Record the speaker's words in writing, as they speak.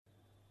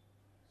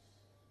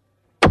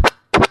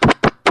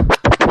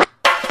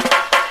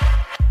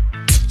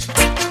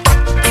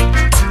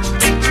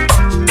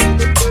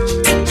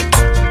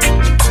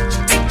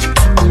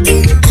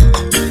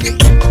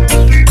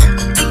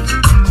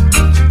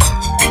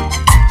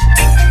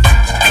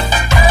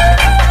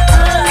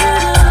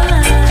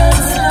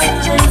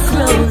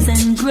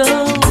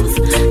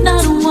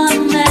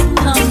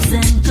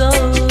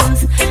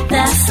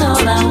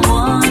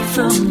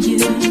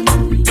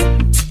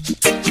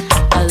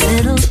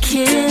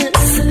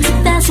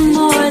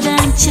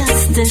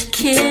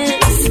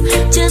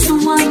just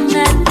one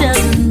that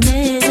doesn't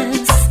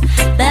miss.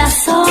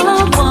 That's all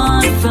I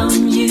want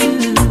from you.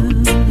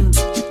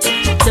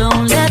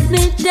 Don't let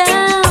me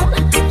down.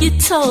 You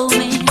told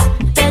me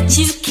that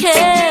you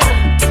care.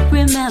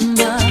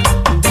 Remember,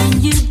 when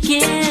you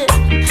give,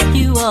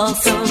 you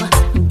also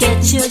get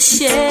your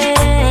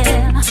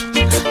share.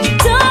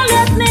 Don't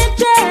let me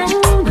down.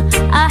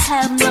 I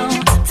have no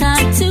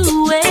time to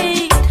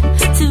wait.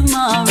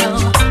 Tomorrow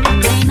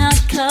may not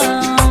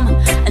come,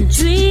 and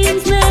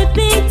dreams may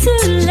be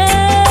too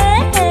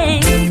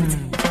late.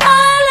 A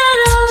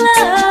little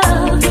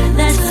love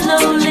that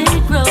slowly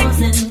grows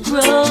and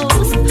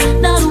grows,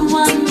 not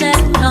one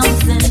that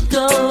comes and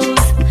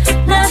goes.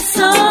 That's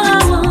all I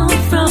want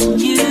from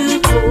you.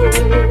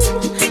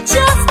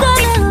 Just a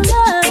little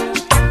love,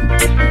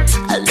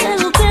 a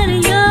little bit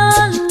of your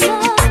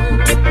love.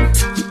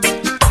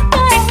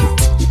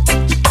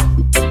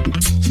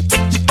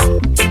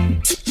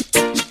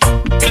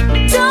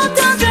 Don't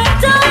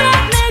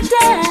let me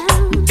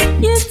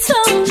down. You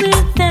told me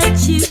that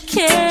you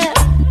care.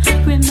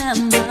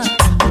 Remember,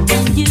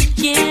 when you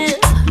give,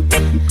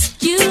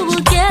 you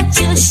will get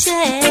your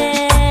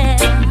share.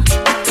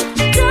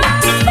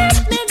 Don't let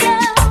me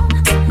down.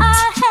 I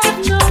have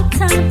no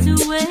time to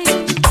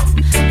wait.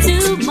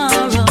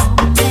 Tomorrow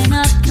may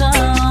not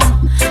come,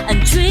 and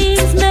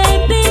dreams may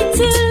be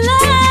too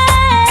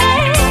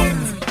late.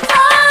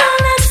 A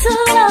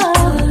little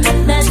love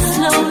that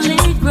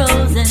slowly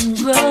grows and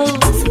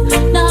grows,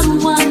 not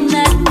one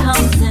that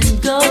comes and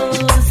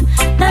goes.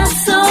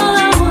 That's all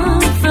I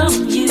want from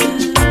you.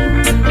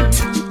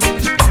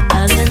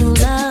 A little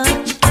love,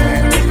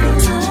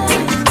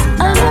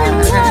 a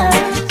little love.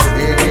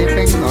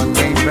 Sipping on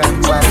neighborhood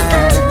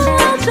wine.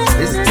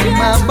 This is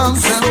my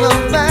bunks and the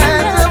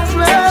vibes of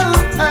love.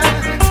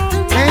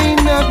 Ain't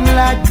nothing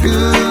like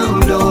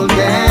good old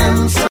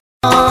dance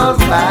all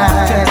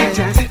right.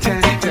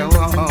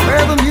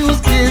 Where the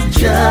music is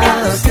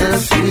just as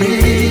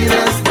sweet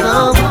as the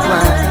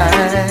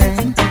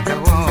wine,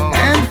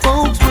 and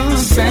folks will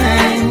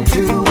sing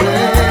to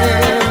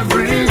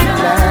every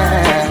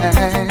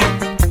line.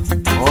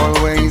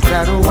 Always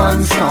that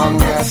one song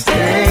that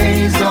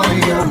stays on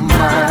your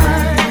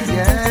mind.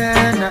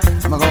 Yeah, now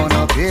I'm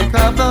gonna pick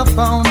up the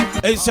phone.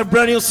 It's a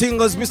brand new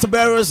single, Mr.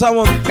 Barrow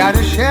Someone.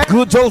 Gotta share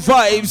Good old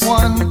vibes.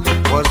 one.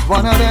 Was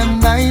one of them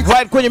nights.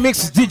 Right when you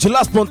mix DJ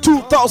Last One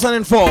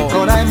 2004.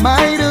 Thought I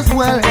might as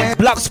well have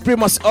Black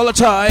Supremacy all the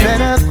time.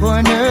 better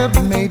corner,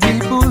 maybe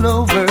pull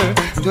over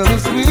to the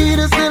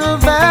sweetest little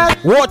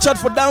vibe. Watch out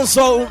for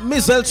Dancehall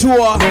Missile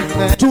Tour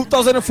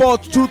 2004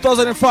 to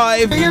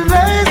 2005.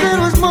 Realized it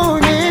was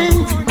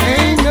morning.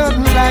 Ain't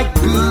nothing like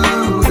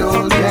good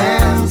old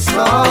dance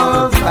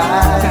all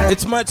vibe.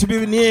 It's meant to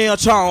be near your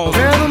town.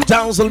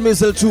 Dancehall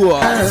Missile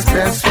Tour. That's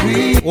that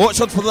sweet Watch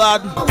out for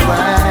that.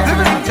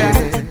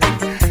 vibe.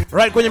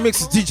 Right when you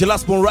mix DJ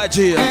Last One right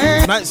here.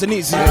 Nice and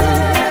easy.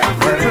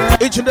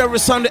 Each and every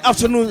Sunday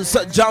afternoon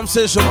jam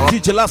session.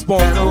 DJ Last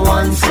One. The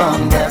one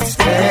song that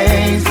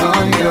stays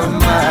on your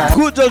mind.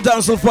 Good old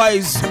dancehall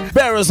vibes.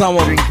 Barrow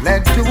Someone.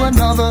 Led to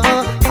another,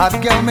 hot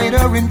girl made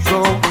her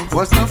intro.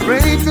 Wasn't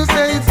afraid to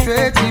say it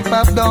straight, she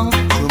popped down.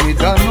 So we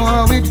don't know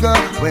how it go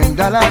when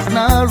dollars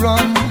now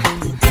run.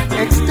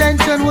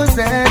 Extension was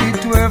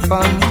added to her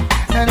fun,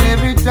 and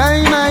every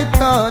time I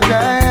thought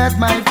I had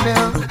my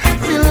fill,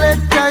 still let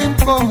time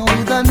come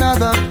with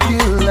another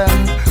kill.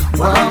 And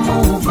one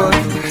move but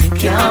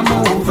can't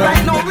move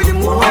right now with the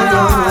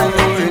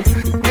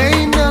move.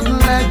 Ain't nothing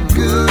like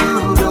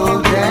good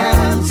old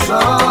dance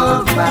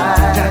all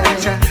vibe.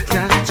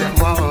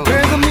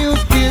 Where the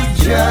music is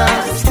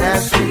just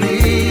as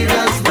sweet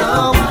as the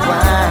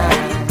wine,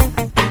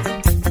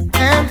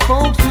 and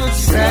folks would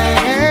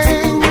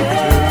sing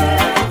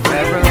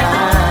every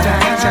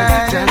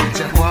line.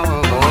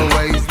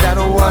 Always that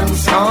one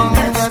song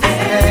that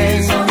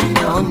stays on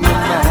your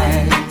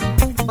mind.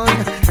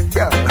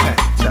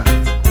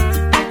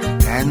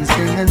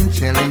 Dancing and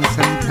chilling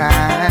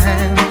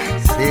sometime,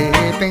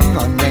 sipping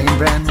on name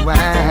brand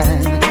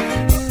wine.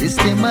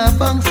 System of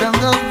bunks and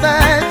the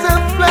vibes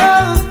of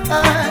love.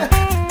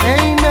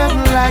 Ain't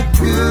nothing like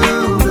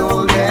good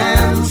old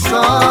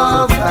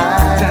dancehall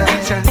vibe.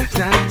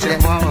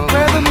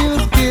 Where the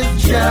music is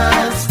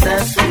just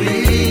as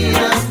sweet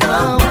as the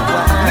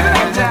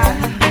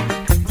wine,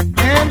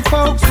 and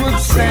folks would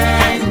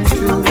sing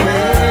to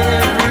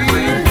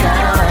every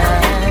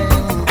line.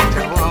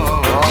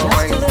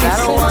 Always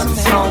that one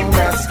song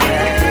that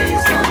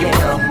stays on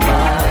your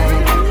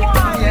mind.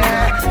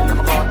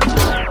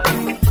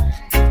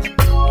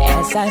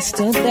 As I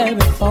stood there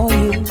before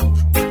you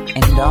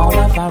and all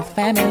of our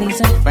families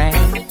and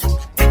friends,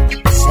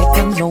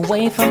 seconds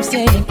away from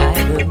saying I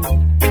do,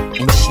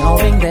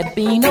 ensuring there'd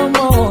be no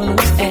more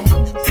loose ends.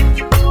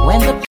 When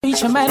the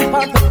preacher man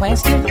put the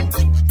question,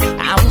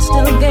 I was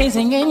still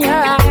gazing in your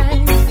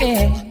eyes,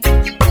 yeah.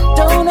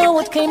 Don't know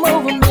what came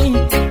over me,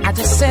 I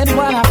just said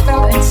what I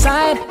felt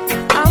inside.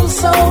 I'm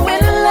so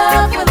in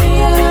love with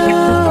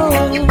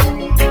you,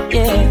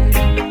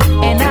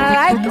 yeah. And I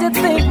like to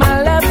think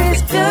my love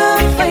is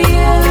good for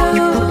you.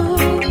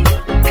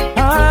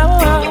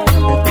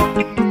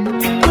 Oh.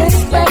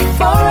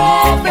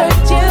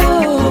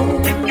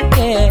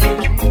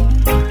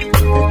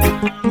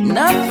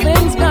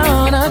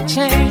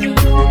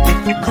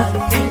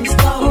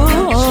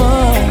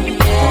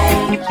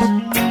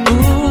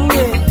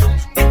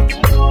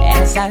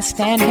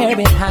 stand here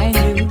behind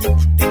you,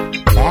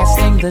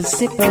 fastening the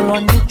zipper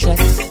on your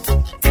dress,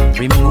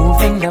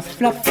 removing the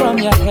fluff from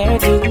your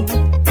hairdo,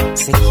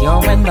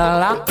 securing the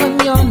lock on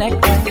your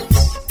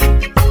necklace.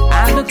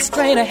 I look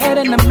straight ahead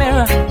in the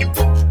mirror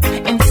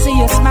and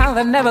see a smile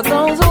that never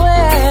goes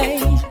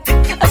away.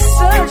 A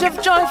surge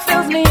of joy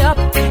fills me up,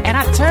 and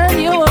I turn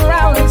you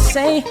around and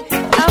say,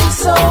 I'm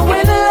so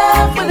in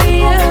love with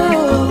you,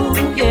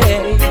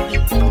 yeah.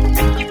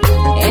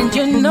 And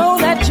you know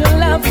that your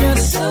love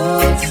just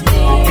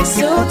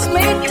suits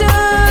me too.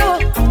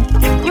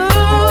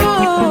 Ooh,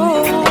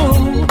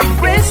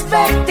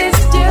 respect is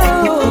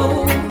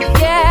due,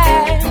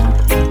 yeah.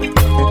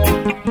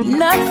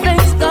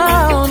 Nothing's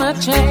gonna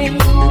change.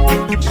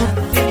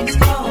 Nothing's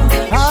gonna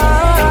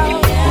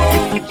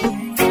change.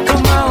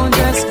 Come on,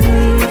 just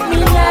leave me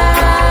now.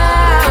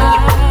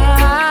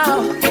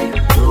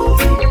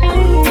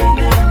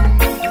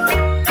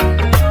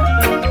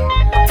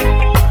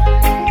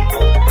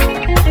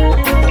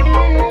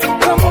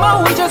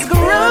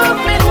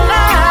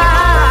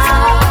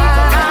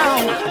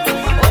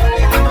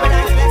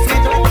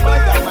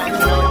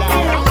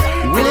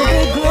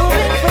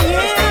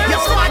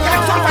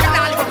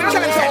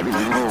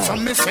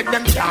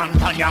 Them can't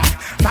pan ya.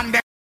 From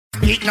them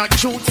eat no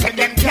truth, say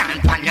them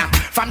can't pan ya.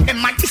 From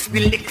them I kiss the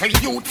little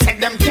youth, say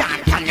them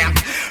can't pan ya.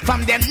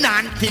 From them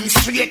non-think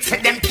straight,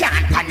 say them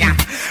can't pan ya.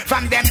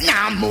 From them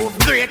now move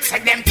great, say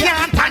them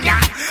can't pan ya.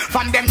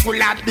 From them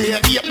full of beer,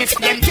 me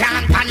say them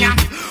can't pan ya.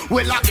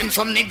 Well, I him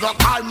some nigga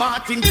call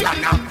Martin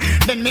Planner.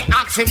 Then me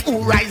ask him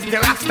who rise the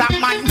Rasta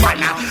man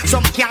banner.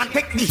 Some can't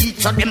take the heat,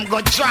 so them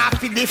go drop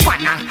for the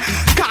fanner.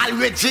 Call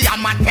Reggie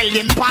Hammer, tell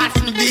him pass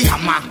me the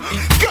hammer.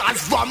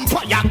 Cause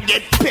vampire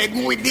get pegged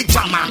with the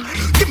jammer.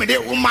 Give me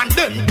the woman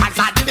them, cause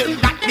I them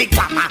that the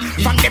glamour.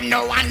 From them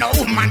no one no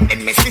woman,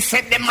 then me see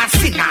say them a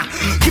sinner.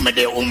 Give me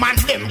the woman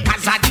them,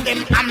 cause I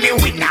them I'm a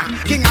winner.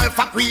 King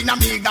Alpha Queen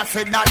Amiga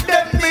said that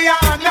them me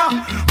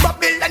honor.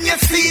 Babylon you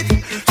see it,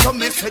 so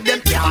me say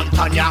them can't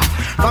turn ya.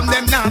 From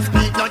them now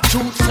speak no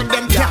truth, so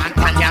them can't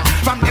turn ya.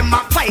 From them a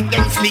fight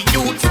against the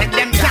youth, say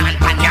them can't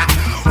turn ya.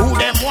 Who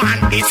them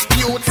want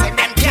dispute, say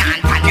them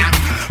can't turn ya.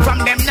 From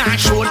them now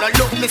show no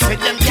love, me say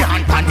them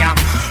can't turn ya.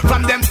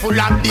 From them full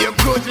of their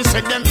grudge, me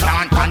say them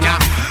can't turn ya.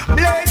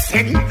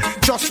 Blessing,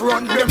 just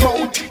run them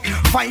out.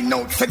 Find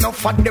out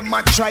enough of them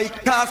a try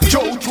cast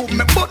Joe to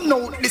me, but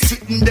no, they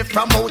sitting there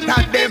from out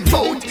of them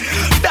vote.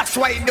 That's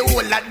why the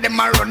whole of them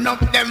a run up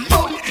them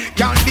vote.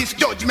 Can't this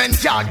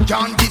judgment yard,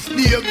 can't this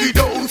David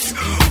house.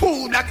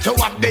 Who that you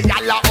have the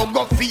yalla or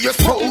go for your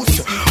spouse.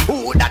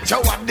 Who that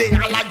you have the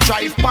yalla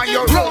drive by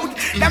your road.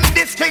 Them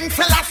this king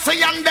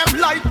Selassie and them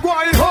like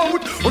wild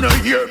out. When you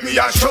hear me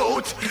a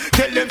shout,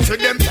 tell them to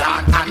them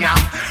can't hang ya.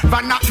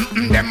 But not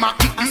them a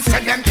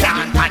say them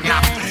can't hang ya.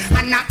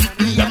 And not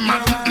them a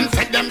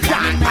say them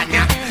can't hang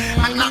ya.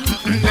 And not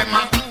them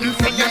a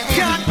say them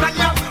can't hang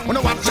ya. When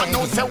you watch you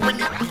know say when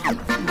you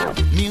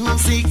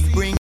music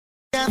bring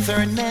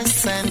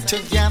togetherness, and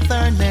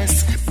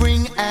togetherness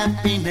bring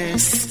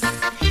happiness.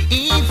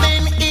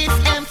 Even if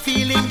I'm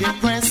feeling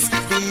depressed,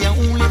 the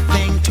only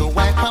thing to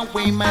wipe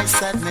away my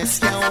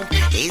sadness now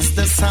is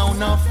the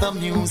sound of the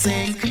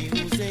music.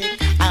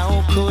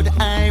 How could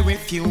I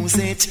refuse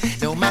it?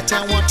 No matter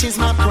what is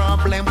my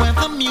problem, when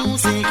the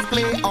music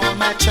play, all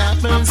my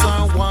troubles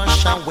are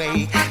washed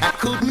away. I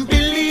couldn't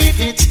believe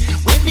it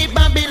when the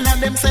Babylon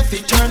themselves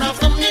they turn off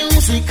the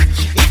music.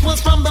 It was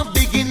from the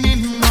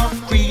beginning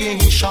of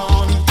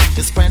creation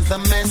to spread the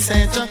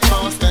message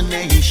across the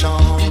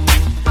nation.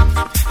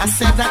 I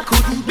said I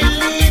couldn't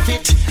believe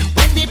it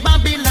when the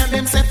Babylon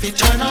themselves they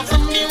turn off the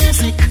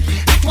music.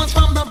 It was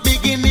from the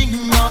beginning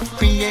of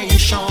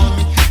creation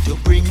to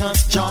bring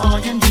us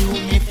joy and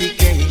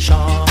unification.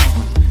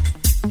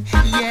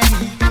 Yeah,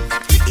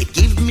 it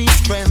gives me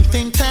strength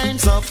in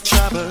times of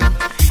trouble.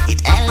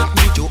 It helped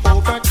me to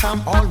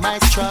overcome all my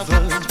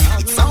struggle.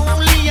 It's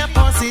only a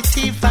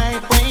positive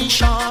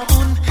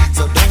vibration,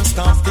 so don't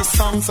stop the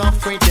songs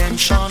of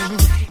redemption.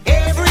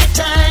 Every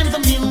time the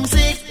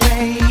music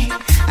play,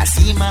 I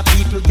see my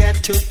people get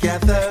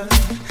together.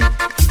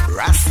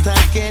 Rasta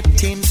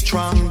getting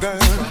stronger,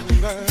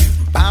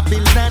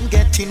 Babylon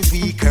getting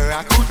weaker.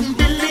 I couldn't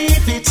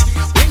believe it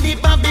when the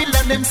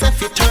Babylon themselves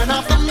they turn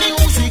off the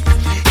music.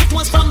 It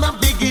was from the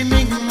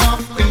beginning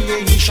of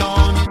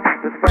creation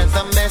to spread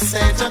the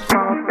message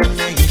across the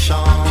nation.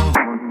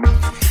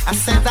 I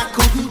said I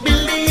couldn't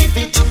believe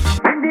it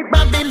when the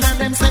Babylon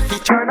themselves they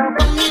turn off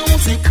the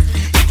music.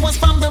 It was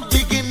from the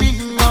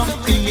beginning of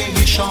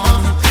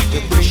creation to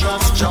bring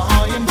us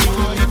joy and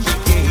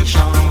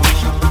unification.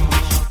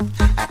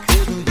 I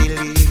couldn't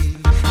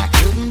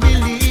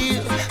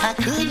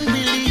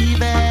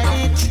believe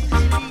it.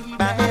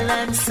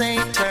 Babylon say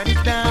turn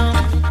it down,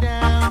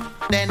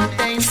 then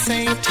they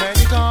say turn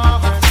it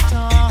off.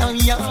 Oh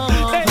yeah.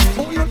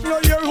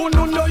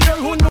 Who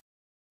no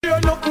hear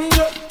nothing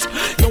yet.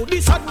 Yo,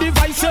 this a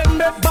device and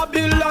make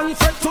Babylon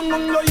fret. Who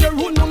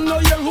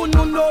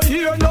no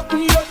hear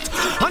nothing yet.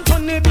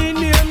 Anthony B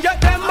name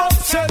get them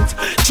upset.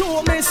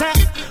 Show me say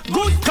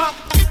good cop,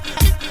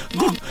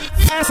 good.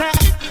 I say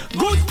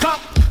good cop.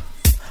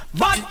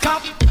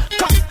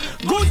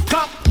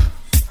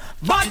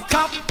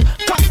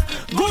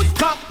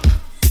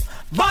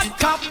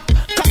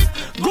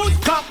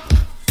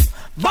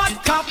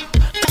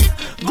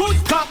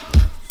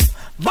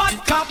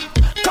 bad cop,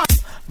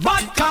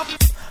 bad cop,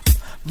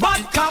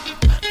 bad cop.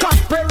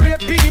 Cop rape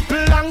people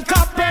and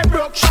cop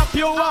broke shop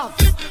you off.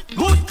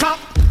 Good cop,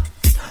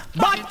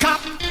 bad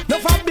cop. No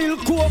for bill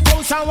coke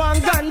house and one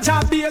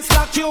ganja base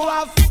lock you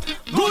off.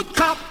 Good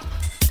cop,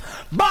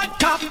 bad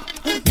cop.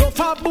 No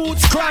for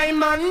boots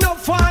crime and no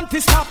for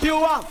anti-stop you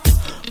off.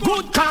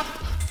 Good cop,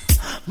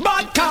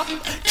 bad cop.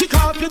 Kick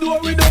off your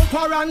door without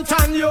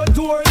quarantine, your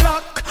door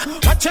lock.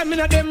 Watch them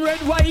in them red,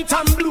 white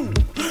and blue.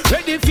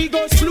 Ready fi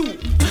go slew.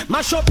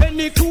 Mash up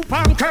any coop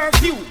and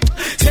curfew.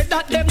 Say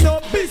that them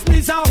no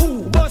business a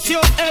who. Bust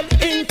your head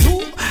in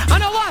two.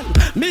 And a one,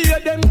 me hear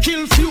them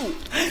kill few.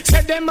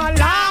 Say them a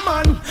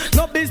lawman,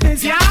 no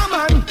business yeah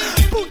man.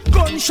 Put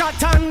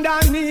gunshot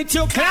underneath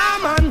your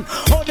claman.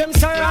 Oh them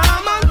say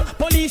man,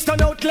 police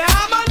turn out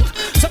claman.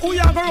 So who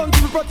you go run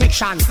to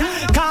protection?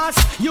 Cause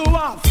you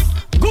have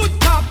good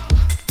cop,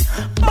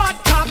 bad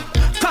cop.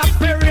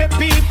 Cop rape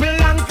people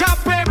and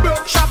cop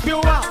broke shop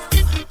you have.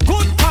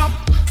 Good cop,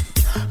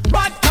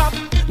 bad cop.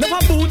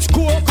 Never boots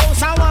coke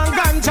house and one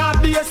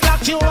ganja base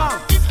lock you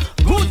up.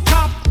 Good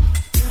cop,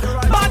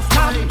 bad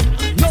cop.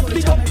 No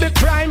pick up the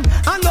crime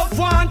and no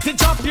want to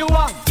chop you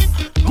up.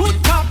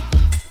 Good cop,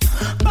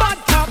 bad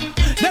cop.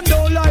 Them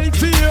don't like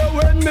fear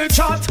when me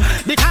chat.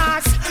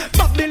 Because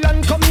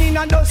Babylon come in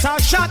and does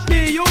a shot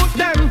the youth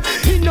them.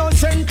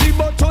 Innocently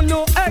but to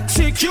no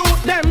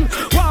execute them.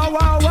 Wah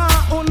wah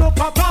wah, oh no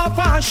pop off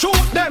and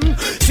shoot them.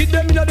 See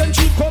them in them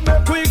cheek come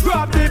make we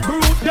grab the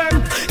brute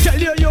them. Tell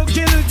you you're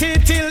guilty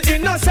till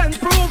innocent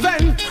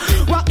proven.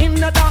 What him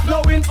not that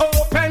now in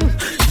open.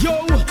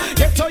 Yo,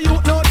 get to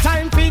you no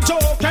time for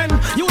joking.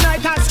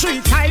 Unite at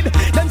street side,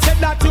 them said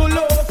that you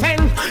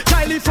loafing.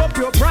 Try lift up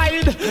your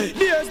pride,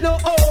 there's no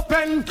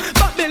open.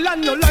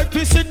 Babylon no like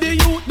to see the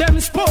youth them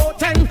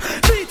sporting.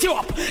 Beat you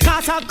up,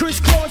 cause a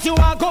crisscross you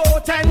are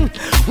goten.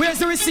 Where's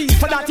the receipt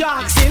for that you're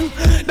asking?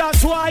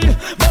 That's why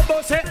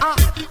Bobo say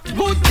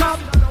good cop,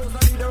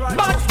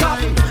 bad cop.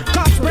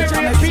 Cop rape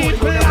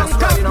people and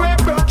cop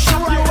broke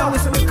shop you up.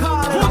 Good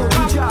cop, bad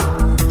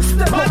cop.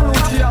 The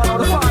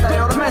father,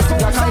 you're the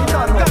messenger, cause you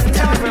done what you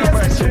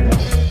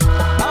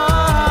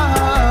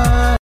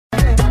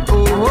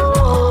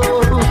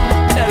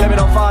Tell me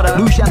no father,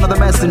 Luciano the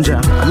messenger,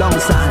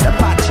 alongside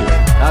Apache.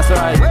 That's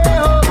right.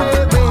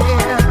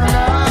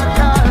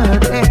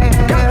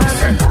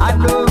 I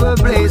know a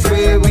place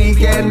where we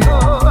can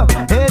go,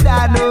 and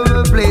I know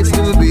a place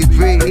to be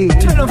free.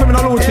 And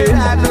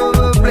I know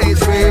a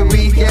place where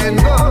we can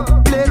go.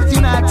 Let's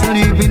unite to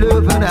live in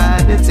love and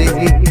unity.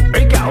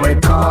 We're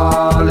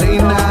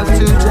calling out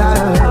to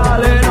Jah,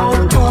 calling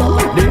out to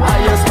the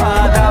highest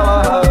power.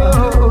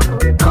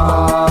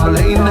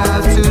 Calling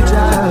out to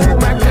Jah,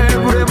 make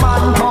every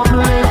man come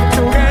live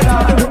together.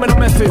 Give me the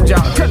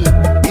messenger.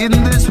 In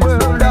this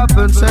world of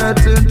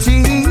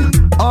uncertainty,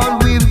 all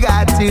we've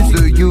got is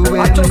you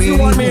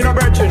and me.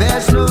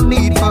 There's no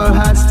need for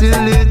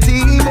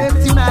hostility.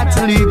 Let's unite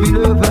to live in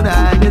love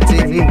and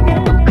unity.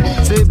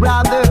 Say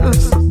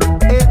brothers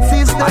and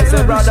sisters, I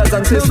say brothers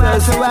and sisters, no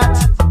matter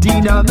what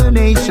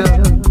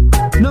denomination,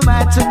 no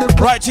matter the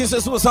right,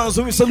 Jesus was on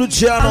Mr.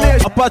 Luciano,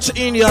 Apache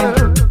Indian,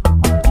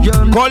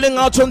 calling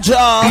out on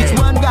Jah. It's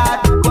one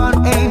God,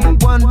 one aim,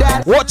 one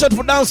dad. Watch out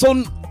for dance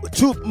on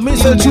to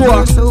Mr.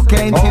 Chua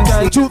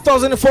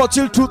 2004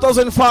 till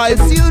 2005.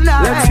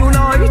 Let's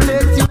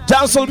unite.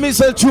 Cancel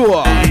Mr.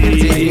 Chua.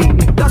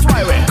 That's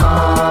why we're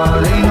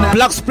calling.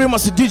 Black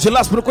Supremacy DJ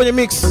last but kwenye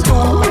mix.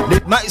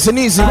 Nice and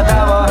easy.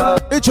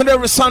 Each and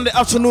every Sunday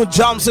afternoon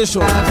jam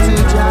session.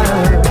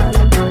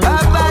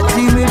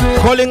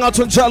 Calling out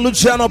on Jah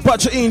Luciano,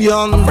 Apache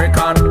Indian.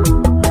 African,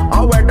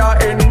 whether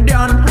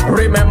Indian,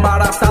 remember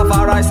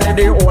Rastafari said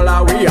the whole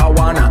of we are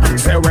one.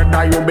 Say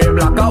whether you be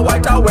black or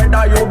white or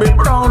whether you be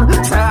brown.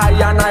 Say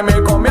I and I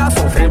may come here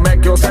so feel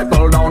make you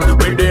settle down.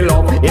 With the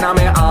love in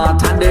my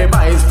heart and the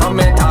vibes from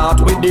me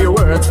thought. With the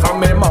words from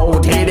me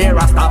mouth, he the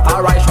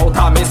Rastafari shout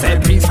and me say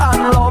peace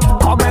and love.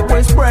 Come make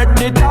we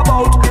spread it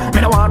about.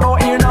 Me no want no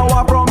in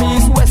our from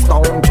east, west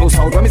down to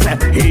south. When me say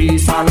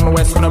east and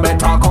west, no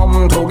better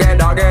come together.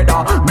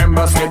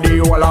 Remember say the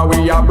whole of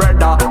we are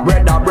brother.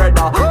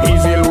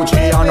 Easy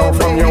Luciano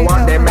from you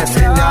and the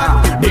messenger.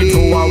 The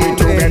two are we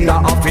together,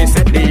 office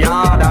at the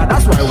yard.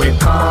 That's why we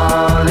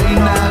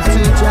calling out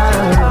to Jah,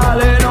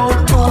 calling out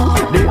to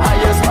the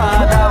highest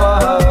power.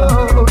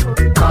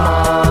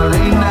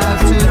 Calling out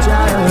to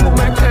Jah,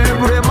 make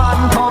every man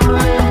come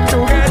live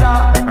together.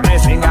 They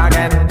sing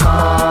again.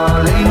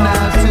 Calling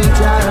out to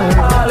Jah,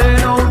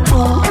 calling out to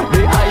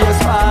the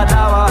highest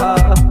power.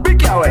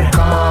 Big away.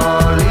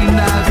 Calling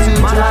out to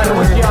Jah. Man, I don't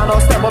Luciano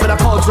step up in a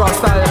cultural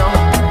style, you know.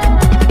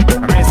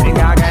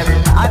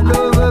 I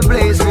know a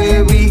place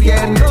where we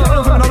can go,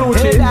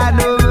 and I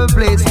know a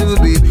place to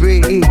be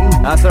free.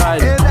 That's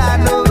right. And I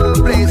know a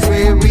place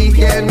where we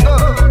can go.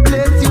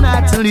 Let's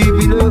unite to live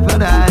in love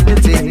and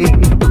unity.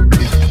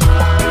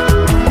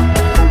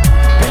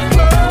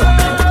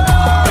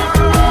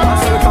 I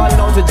still call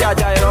down to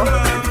Jaja, you know.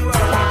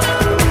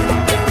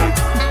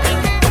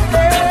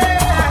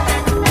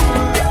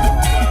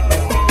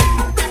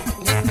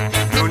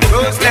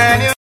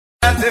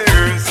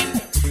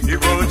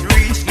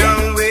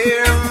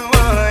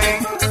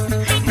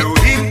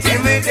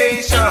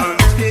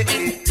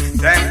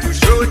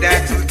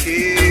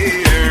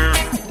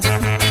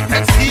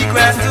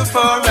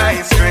 for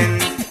my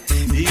strength.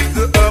 He's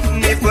the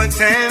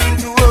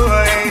omnipotent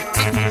one.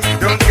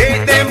 Don't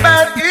take them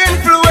bad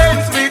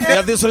influence with them.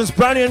 Yeah, this one is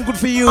brand new and good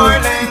for you.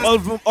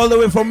 All the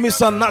way from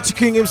Mr. Natch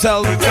King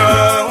himself.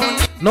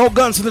 No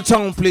guns in the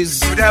town, please.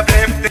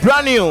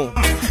 Brand new.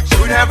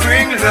 Should have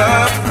bring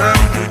love from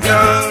the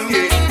town,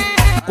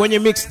 yeah. When you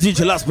mix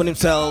DJ Lastborn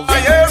himself.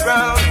 Should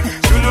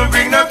have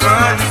bring the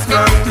guns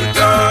from the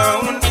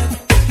town.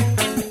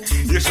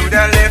 You should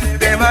have left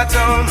them at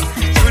home.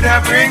 Should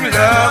have bring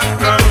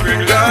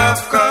love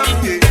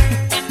come, yeah.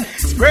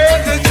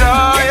 Spread the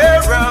joy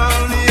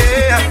around,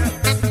 yeah.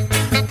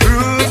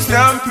 Proofs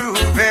I'm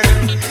proving.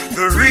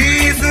 The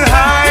reason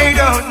I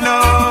don't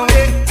know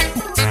it.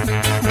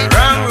 The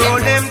wrong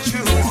road them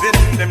choosing.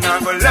 Them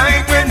not go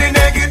like when the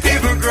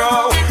negative will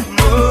grow.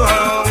 No,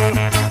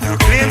 you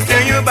claim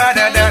say you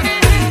better than me,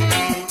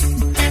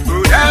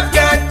 but I've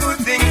got good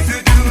things to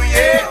do,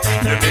 yeah.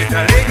 You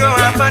better let go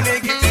of a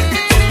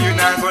negativity. You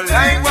not go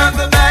like what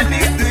the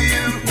badness do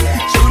you.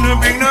 Shouldn't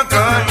bring no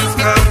guns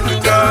come to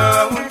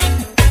town.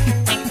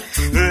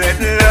 Let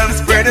love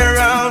spread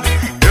around.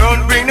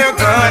 Don't bring no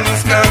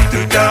guns come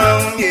to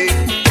town, yeah.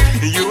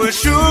 You will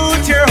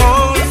shoot your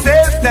whole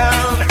self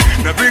down.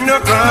 No bring no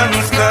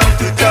guns come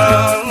to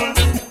town.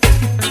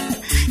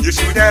 You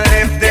should have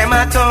left them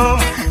at home.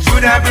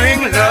 Should have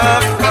bring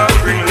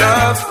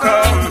love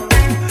come.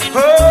 Oh,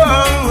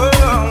 oh,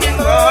 oh,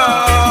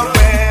 oh,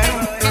 man.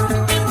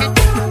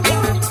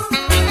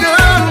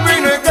 Don't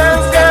bring no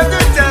guns come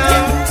to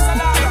town.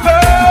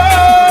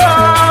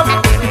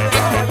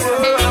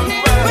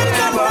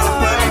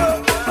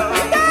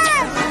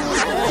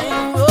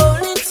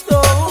 Rolling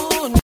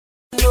Stone,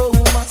 no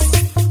must.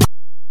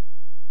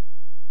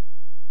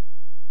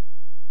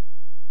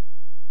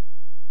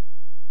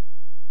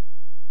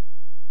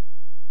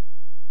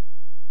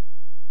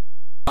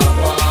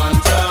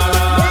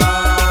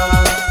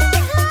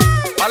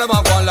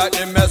 Like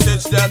the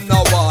message them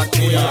no want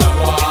me.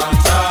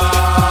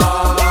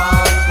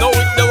 No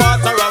with the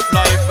water of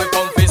life we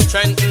come to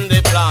strengthen the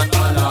plant.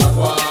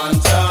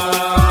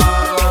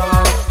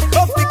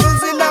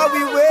 Obstacles in our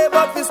way,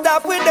 but we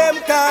stop with them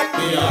can't.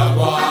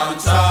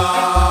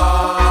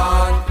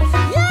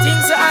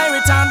 Things are high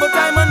return, but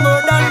I'm on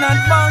more than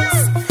advance.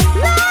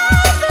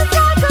 Life is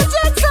like a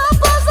jigsaw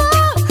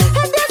puzzle,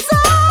 and there's so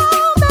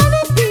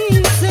many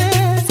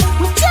pieces.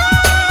 We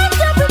change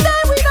every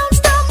day, we don't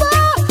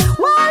stumble.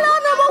 While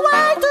on our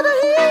way to the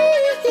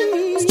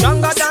east.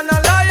 Stronger than a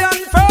lion,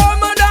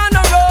 firmer than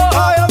a rock. I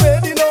am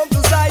heading home to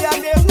Zion,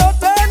 there's no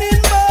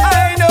turning back.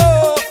 I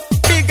know,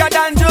 bigger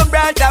than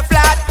Gibraltar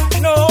flat.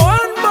 No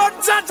one but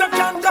Jaja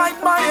can guide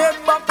my head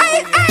back.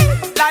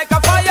 Like a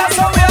fire,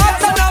 so we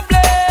hot and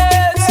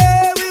ablaze.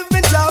 Yeah, we've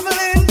been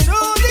traveling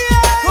through the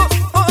air.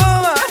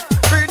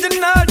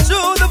 Breathing out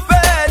through the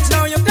beds.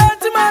 Now you're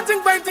dirty mountain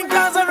painting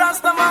cause a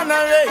Rasta man a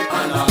rape.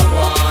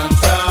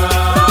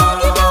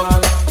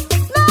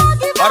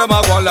 What am I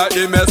going like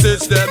the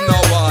message them no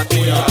want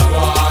me.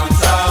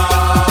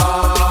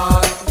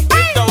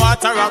 With the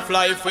water of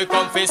life we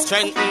come to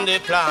strengthen the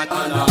plant.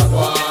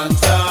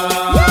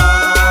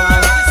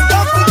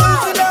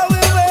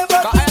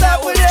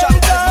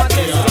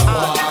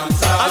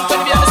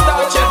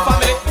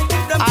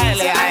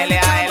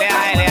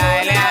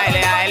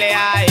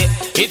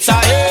 It's a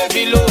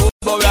heavy load,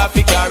 but we have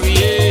to carry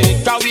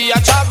it. Cause we a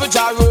travel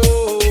the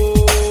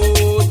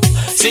road.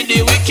 See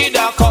the wicked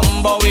a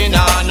come, but we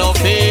nah no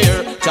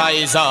fear. Jah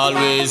is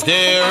always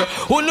there.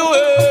 Who know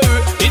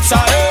where? It's a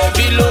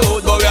heavy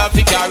load, but we have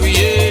to carry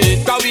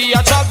it. Cause we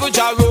a travel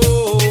the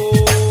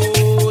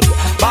road.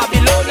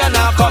 Babylon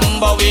a come,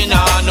 but we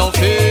nah no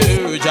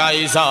fear. Jah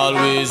is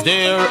always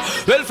there.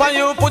 Well, for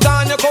you put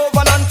on your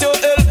covenant to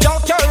help Jah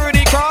carry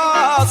the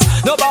cross.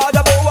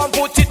 Nobody bow and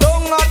put it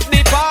down at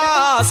the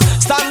pass.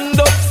 Stand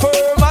up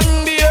firm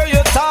and bear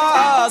your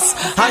task,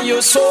 and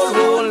your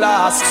sorrow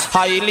last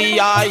highly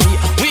high.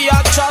 We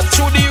are trapped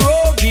through the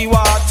rocky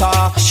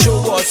water.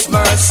 Show us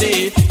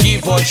mercy,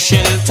 give us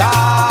shelter,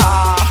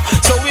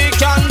 so we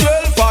can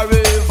dwell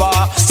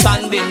forever,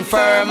 standing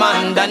firm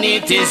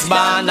underneath his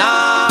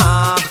banner.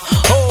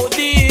 Oh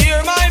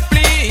dear, my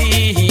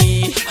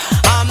plea,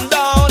 I'm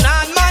down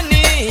on my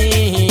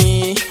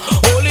knee.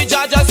 Holy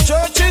Jaja's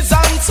church is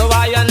on, so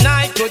I and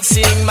I could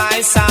sing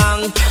my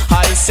song.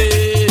 I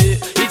say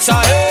it's a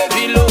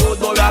heavy load,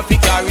 but we have to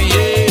carry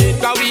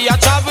it. Cause we a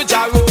travel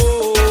the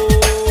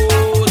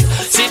road.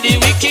 See the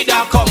wicked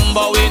a come,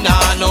 but we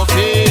nah no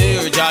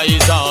fear. Jah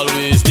is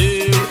always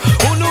there.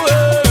 Who know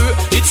where?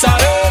 It's a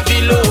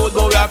heavy load,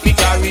 but we have to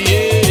carry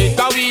it.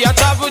 Cause we a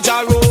travel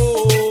the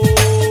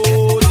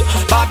road.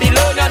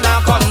 Babylon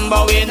a come,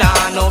 but we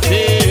nah no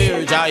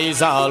fear. Jah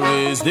is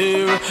always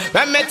there.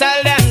 When me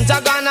tell them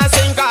Jah gonna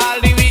sink all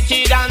the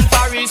wicked and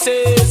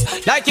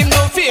Pharisees, like him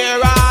no fear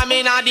I'm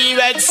in a the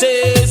Red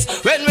Seas.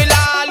 When we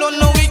all on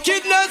no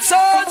wickedness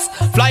hurts,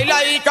 fly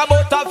like a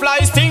butterfly,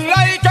 sting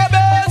like a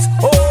buzz.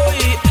 Oh,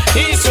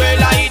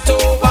 Israelite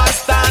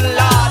overstand,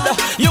 lad.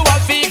 You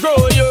have to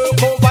grow your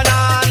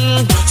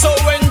covenant, so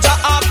when Jah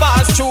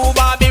pass through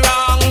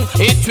Babylon,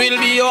 it will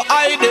be your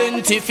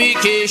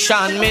identification.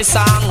 mission, me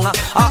song.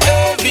 A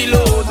heavy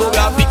load we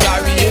have to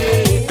carry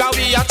it. Cause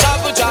we a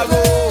travel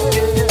jaro.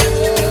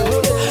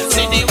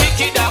 See the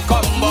wicked a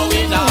come, but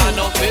we nah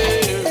no fear.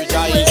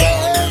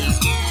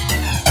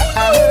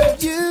 I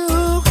heard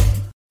you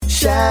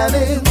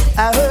shouting,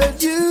 I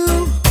heard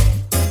you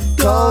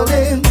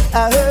calling,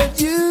 I heard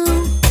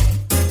you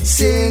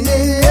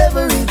singing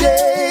every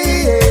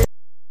day.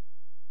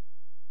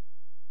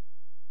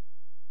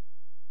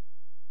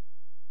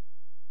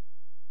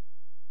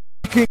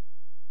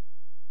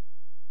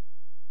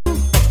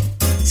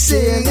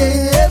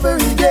 Singing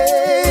every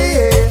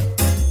day,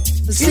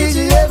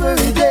 singing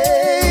every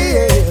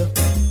day.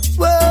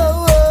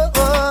 Whoa, whoa,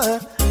 whoa.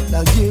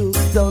 Now you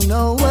don't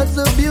know what's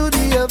the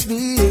beauty of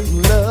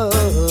being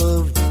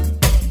loved,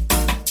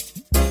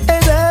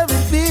 and how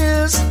it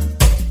feels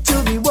to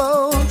be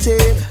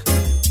wanted.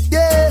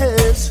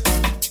 Yes,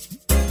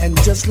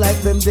 and just like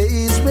them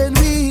days when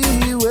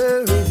we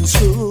were in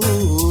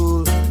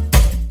school,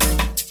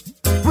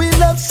 we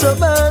loved so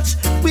much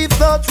we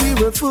thought we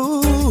were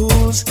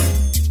fools.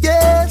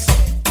 Yes,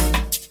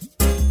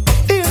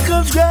 here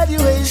comes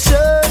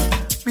graduation.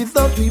 We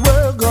thought we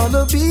were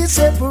gonna be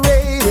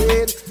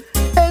separated,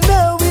 and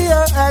now we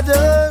are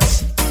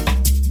adults.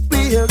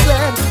 We are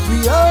glad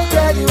we all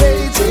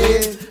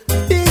graduated.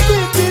 Big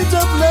victims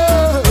of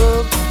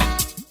love,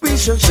 we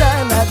shall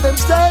shine like them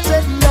stars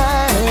at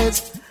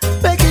night,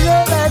 making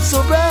our lives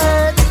so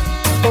bright.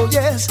 Oh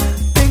yes,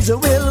 things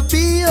will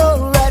be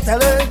alright. I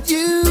heard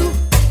you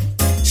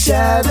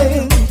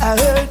shouting, I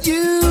heard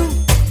you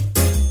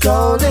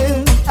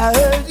calling, I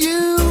heard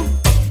you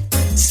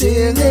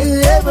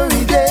singing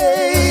every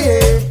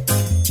day,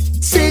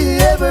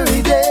 singing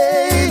every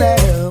day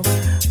now.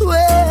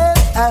 Well,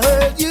 I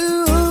heard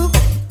you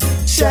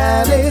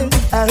shouting,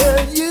 I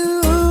heard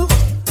you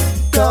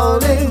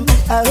calling,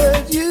 I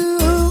heard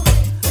you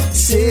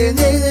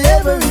singing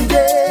every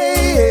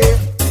day,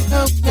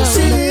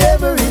 singing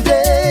every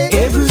day,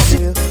 every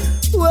day.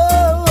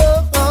 Whoa,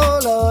 whoa, oh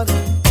Lord.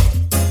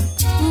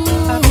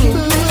 I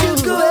can't let you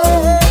go.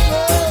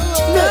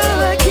 No,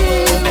 I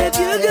can't let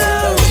you go.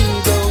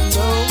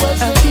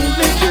 I can't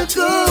let you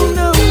go.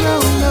 No, no,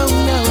 no,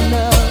 no,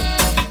 no.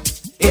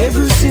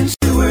 Ever since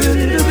you were a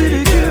little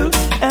bitty girl,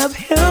 I've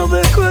held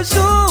a crush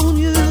on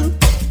you.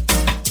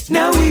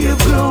 Now we have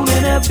grown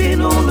and I've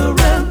been all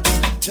around.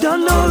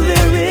 Done all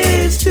there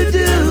is to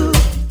do.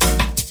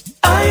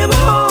 I am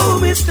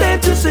home, it's time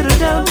to settle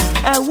down.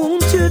 I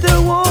want you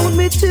to want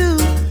me too,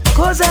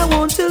 cause I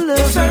want to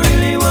love you. I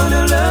really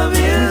wanna love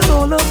you with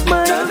all of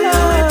my heart.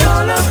 With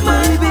all of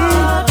my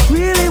heart.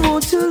 Really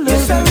want to love you.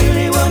 Yes, I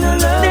really wanna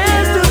love you.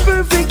 That's the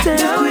perfect time.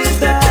 Now is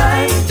the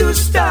time to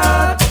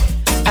start.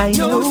 I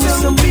know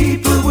some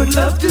people would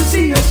love to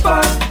see us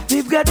part.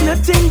 They've got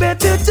nothing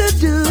better to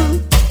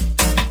do.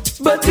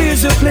 But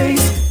there's a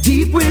place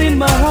deep within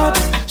my heart,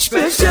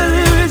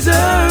 specially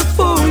reserved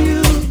for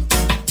you.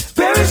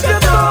 Perish the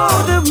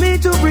thought of me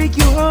to break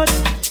your heart.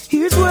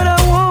 Here's what I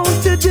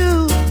want to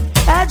do.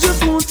 I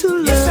just want to love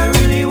you. Yes, I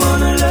really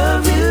wanna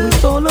love you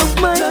with all of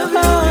my heart.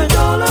 With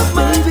all of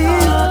my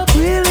heart.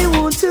 Really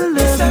want to love you.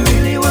 Yes, I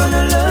really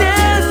wanna love you.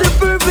 Now's the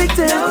perfect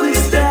time. Now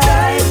is the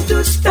time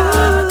to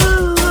start.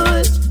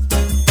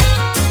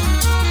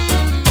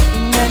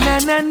 Na na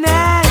na na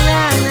na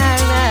na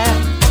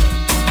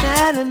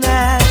na na na.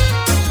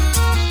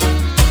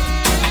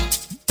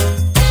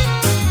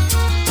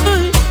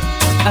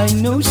 I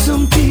know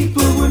some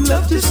people would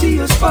love to see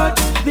us part.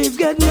 They've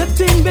got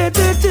nothing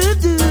better to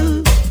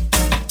do.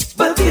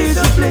 But there's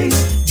a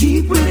place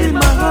deep within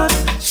my heart,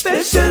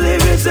 specially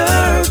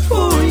reserved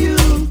for you.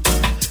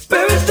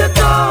 Perish the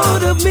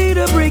thought of me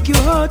to break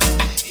your heart.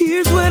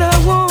 Here's what I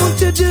want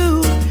to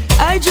do.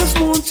 I just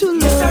want to love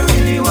you. Yes, I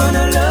really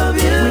wanna love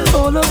you with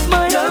all of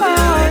my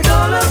heart. With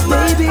all of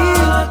my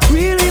heart.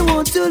 Really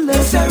want to love you.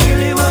 Yes, I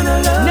really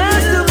wanna love you.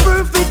 Now's the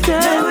perfect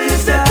time. Now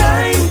is the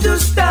time to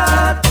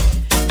start.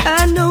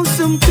 I know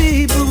some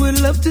people would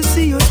love to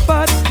see us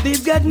part.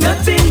 They've got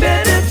nothing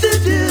better to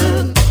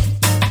do.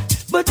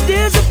 But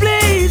there's a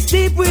place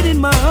deep within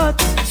my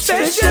heart,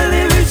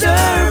 specially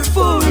reserved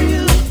for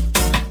you.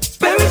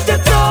 Perish the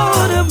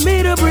thought of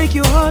me to break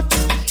your heart.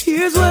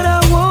 Here's what I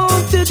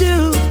want to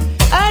do.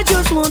 I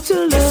just want to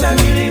love you. Yes, I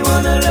really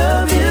wanna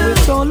love you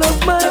with all of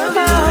my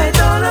heart.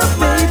 With all of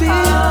my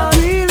heart.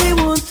 Really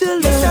want to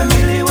love you. Yes, I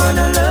really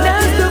wanna love you.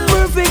 That's the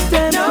perfect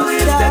time. Now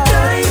is the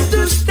time to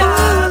start.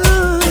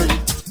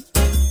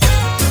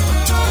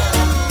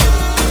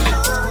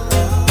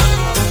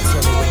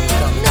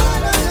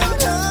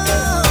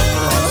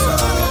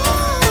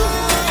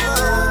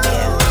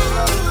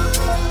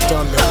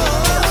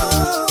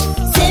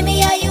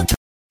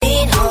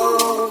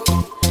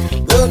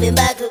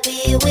 Back to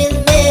be with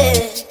me.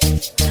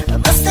 I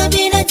must have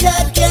been a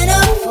judge kind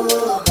of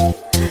fool,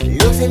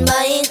 losing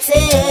my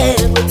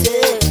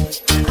integrity.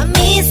 I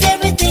miss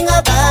everything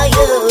about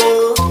you.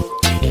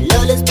 You'll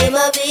always be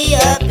my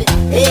VIP.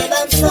 Babe,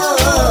 I'm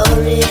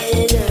sorry.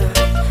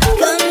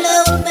 Come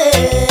love me.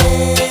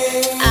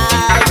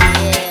 Ah,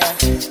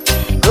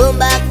 yeah. Go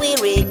back, we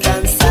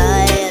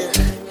reconcile.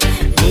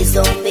 Please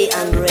don't be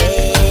unreal.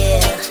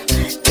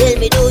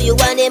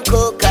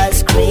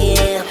 agree.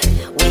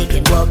 We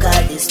can walk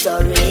out this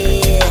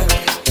story.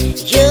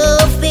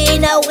 You've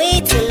been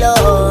away too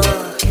long.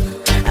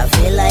 I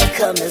feel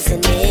like I'm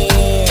missing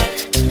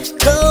it.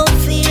 Come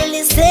feel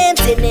this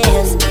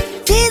emptiness.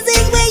 This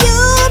is where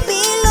you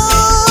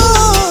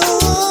belong.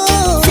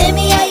 Tell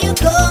me how you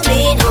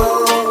coming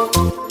home.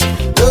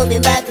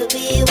 Coming back to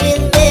be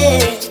with me.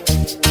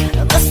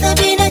 I must have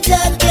been a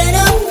child kind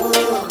of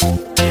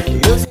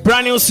fool.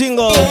 Brand new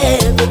single.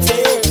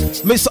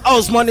 Mr.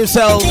 Osman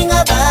himself.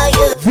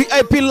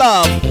 VIP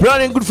Love.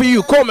 Brand new good for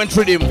you. Comment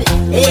with him.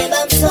 Babe,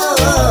 I'm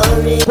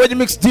sorry. When you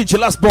mix DJ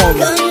Last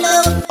Bomb.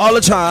 All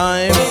the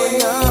time.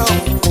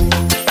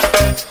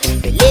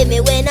 Believe me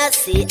when I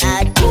say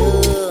I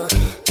do.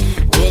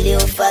 Will you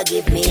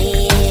forgive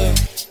me?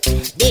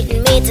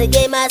 Didn't mean to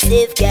get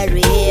myself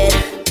carried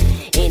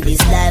in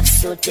this life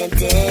so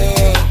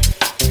tempting.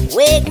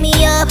 Wake me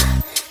up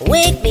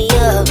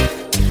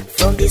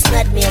from this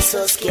nightmare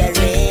so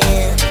scary.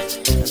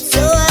 I'm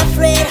so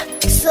afraid.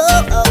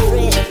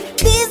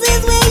 This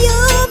is where you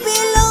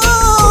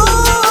belong.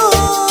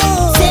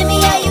 Tell me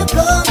how you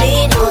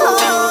coming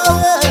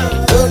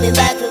home. Coming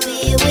back to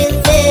be with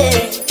me.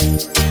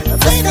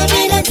 First I'm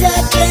in a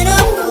dark and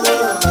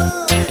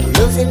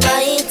losing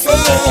my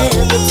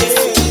integrity.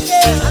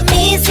 I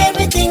miss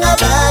everything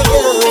about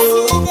you.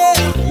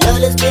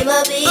 Lawless be my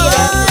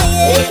vida.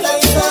 Babe,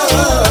 I'm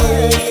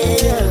sorry.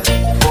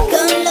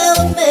 Come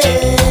love me.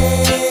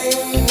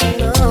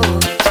 No.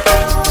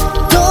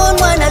 Don't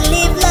wanna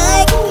live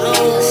like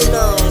this,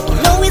 no.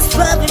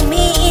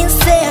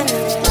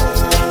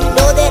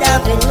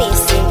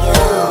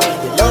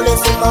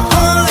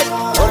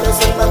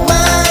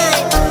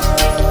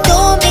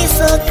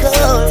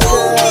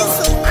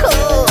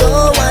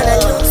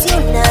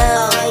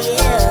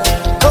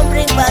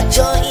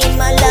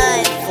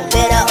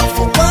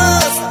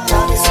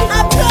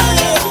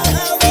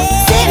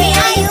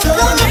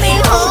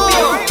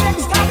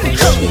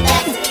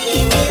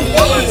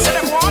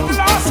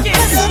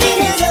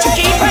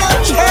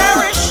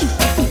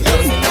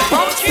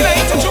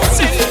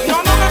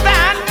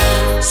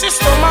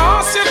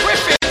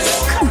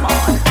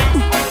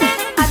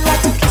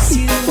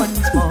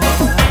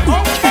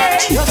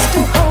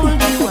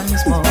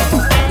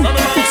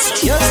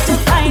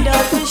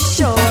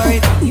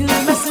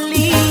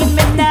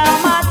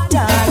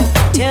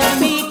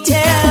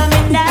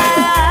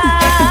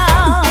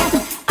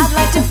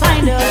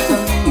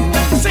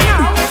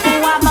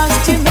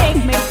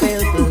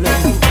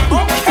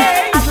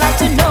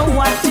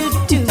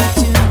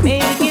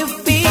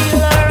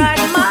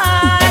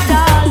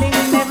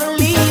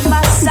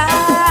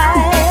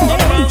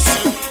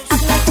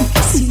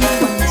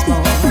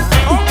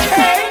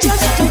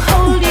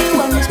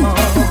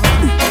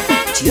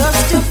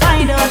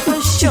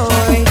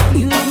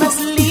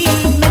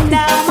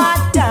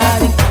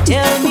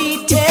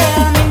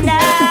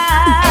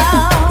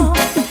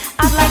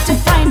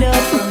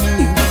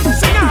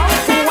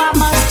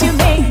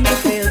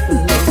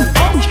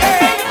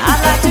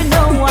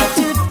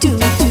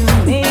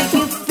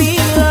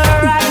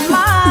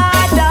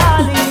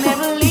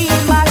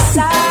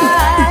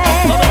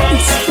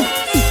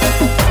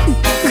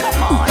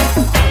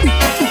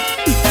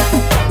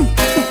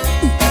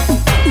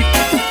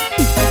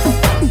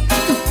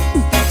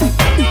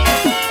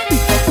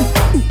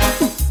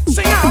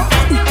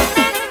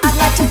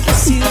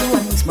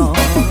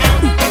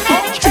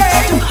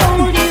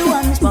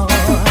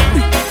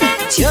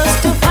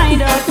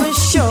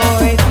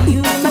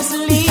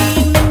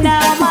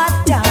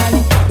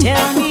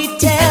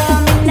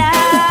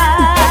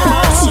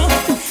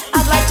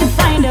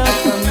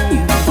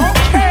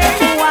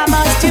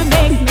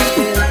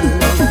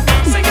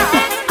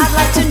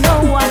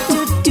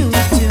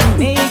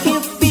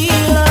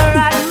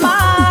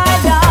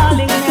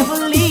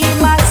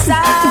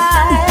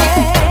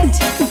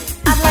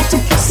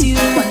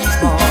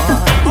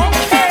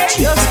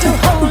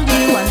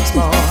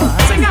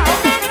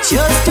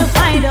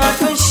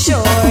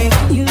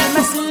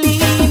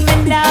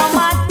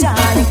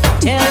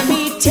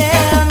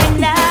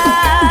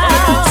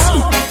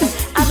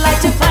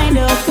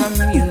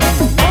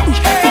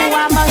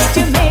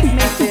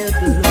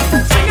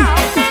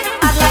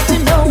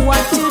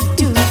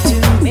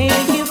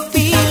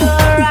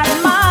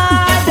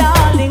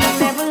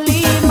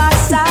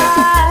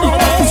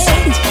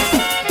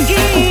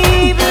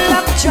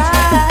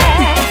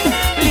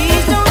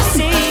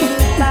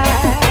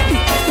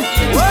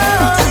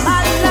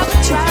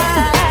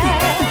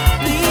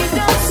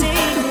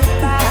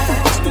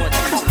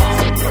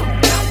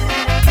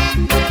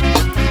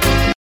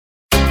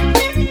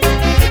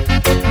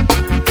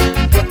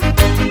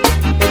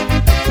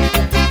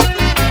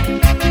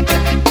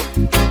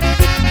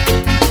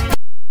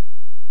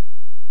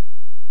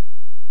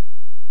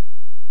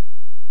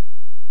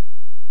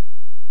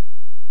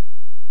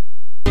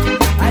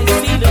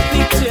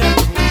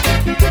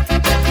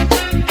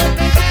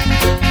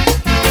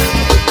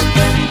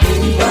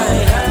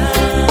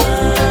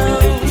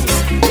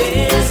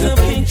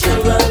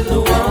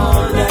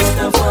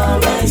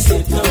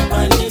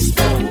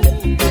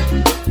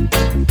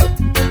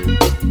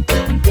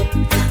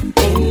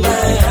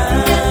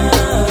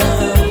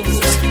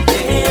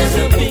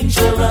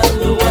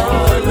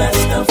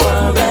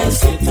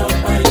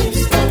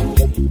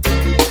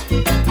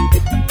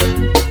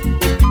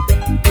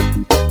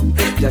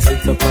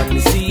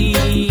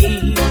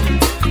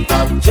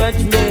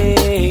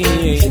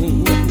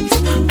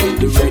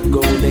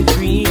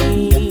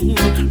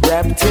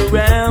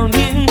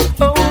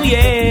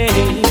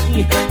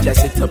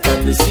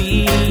 the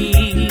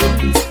seas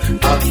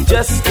of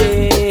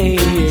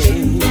justice,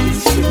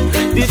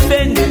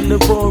 defending the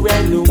poor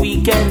and the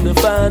weak and the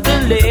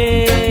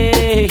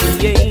fatherless.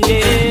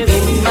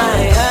 In my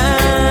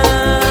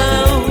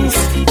house,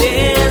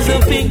 there's a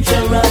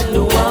picture on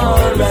the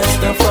wall,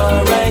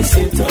 Rastafari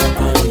sit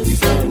up on his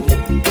throne.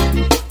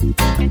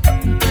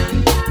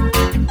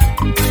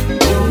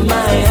 In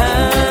my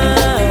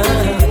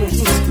house,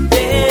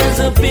 there's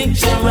a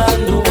picture on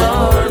the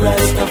wall,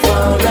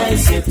 Rastafari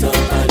sit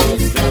up on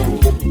his throne.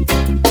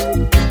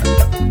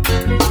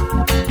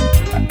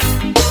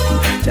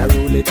 Jah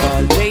rule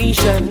all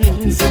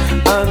nations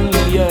on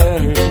the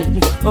earth.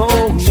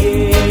 Oh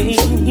yeah,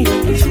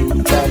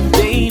 that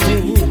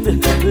David,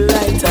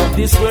 light of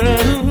this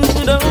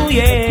world. Oh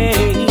yeah,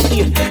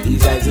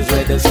 his eyes is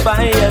red as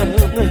fire.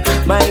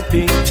 My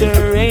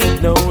picture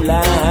ain't no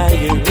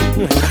liar.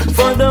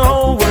 For the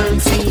whole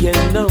world see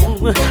and know,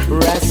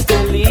 Rasta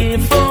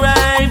live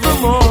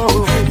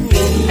forevermore.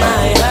 In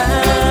my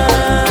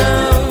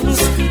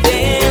house,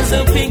 there's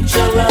a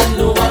picture on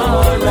the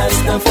wall,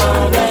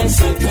 Rastafari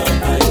sit up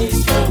on his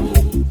throne.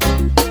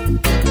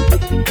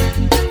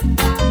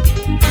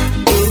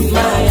 In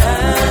my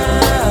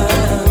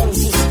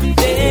house,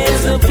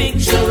 there's a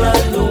picture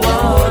on the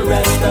wall,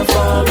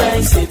 Rastafari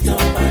sit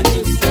up on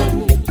his throne.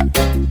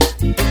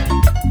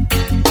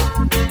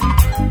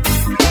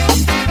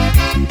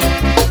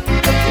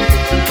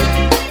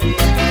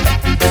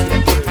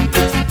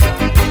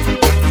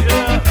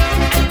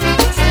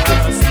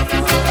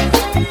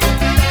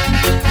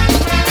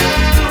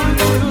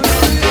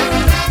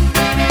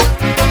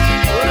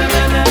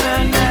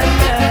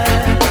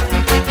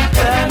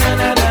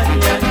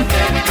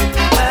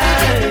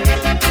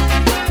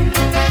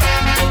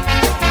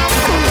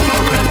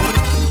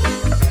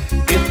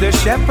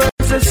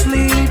 Shepherds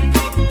asleep,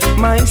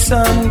 my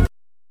son.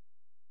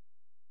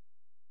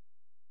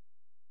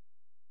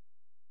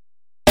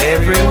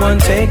 Everyone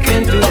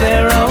taken to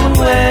their own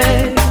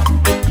way,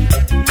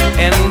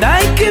 and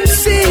I can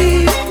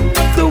see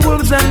the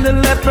wolves and the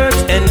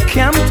leopards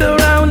encamped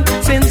around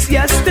since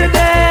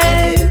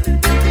yesterday.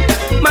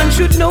 Man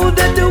should know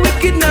that the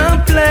wicked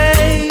now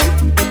play.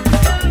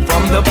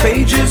 From the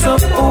pages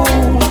of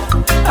old,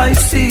 I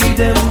see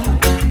them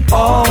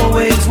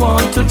always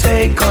want to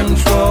take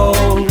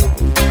control.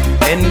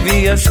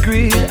 Envious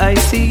greed I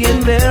see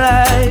in their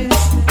eyes,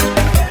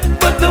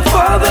 but the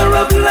Father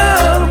of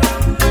love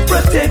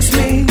protects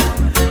me.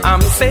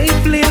 I'm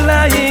safely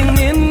lying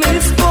in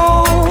this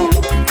phone,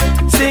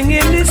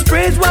 singing this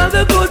praise while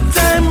the good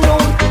time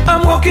rolls.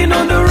 I'm walking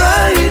on the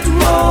right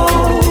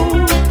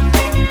road,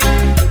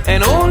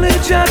 and only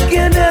Jah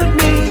can help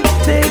me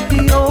take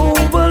the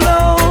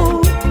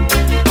overload.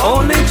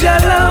 Only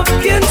Jah love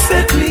can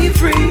set me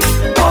free,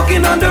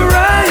 walking on the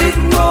right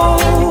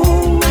road.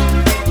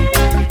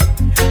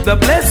 The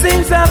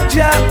blessings of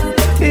Jah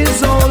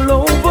is all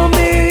over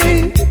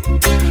me.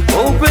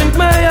 Opened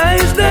my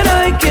eyes that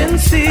I can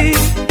see.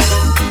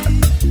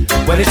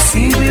 When it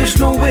seems there's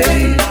no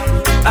way,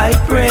 I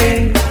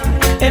pray,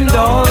 and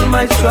all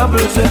my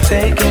troubles are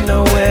taken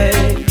away.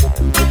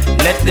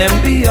 Let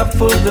them be up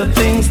for the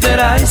things that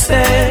I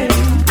say.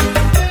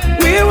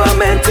 We were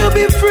meant to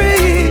be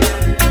free,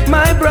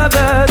 my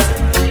brothers,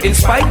 in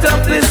spite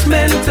of this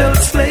mental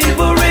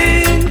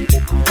slavery.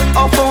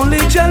 Of only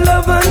Jah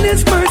love and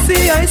His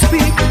mercy I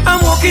speak.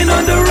 I'm walking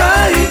on the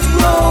right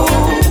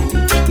road.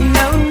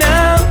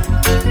 Now,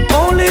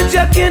 only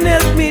Jah can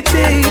help me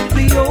take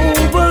the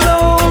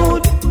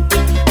overload.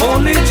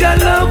 Only Jah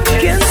love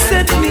can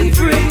set me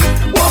free.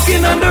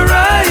 Walking on the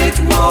right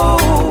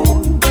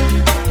road.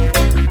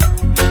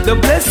 The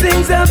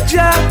blessings of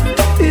Jah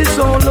is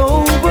all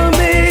over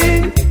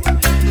me.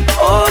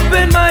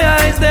 Open my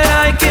eyes that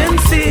I can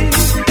see.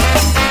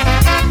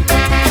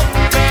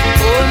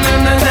 Oh na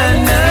na na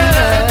na.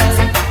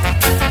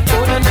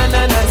 Oh na na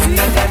na na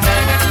na na.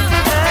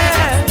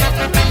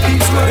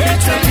 He's ready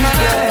to be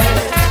there.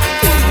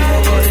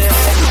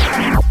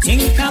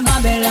 Think of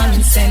Babylon,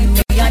 send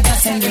me, I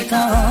just send me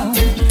come.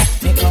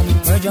 They come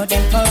purge out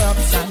them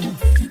corruption.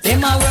 They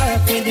ma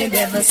work with the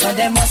devil, so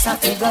they must have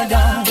to go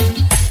down.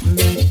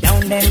 Beat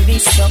down them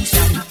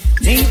destruction.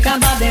 Think of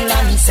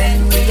Babylon,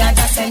 send me, I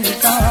just send me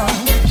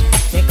come.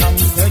 They come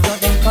purge out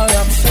them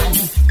corruption.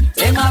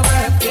 They ma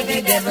work with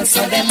the devil,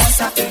 so they must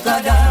have to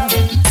go down.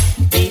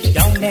 Beat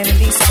down them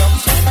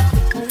destruction.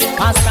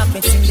 Past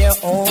prophets in their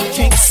own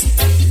tricks,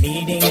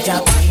 leading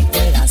Jah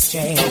people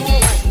astray.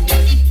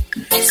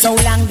 So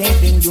long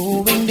they've been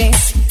doing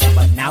this,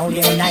 but now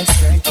their nice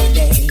turn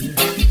today.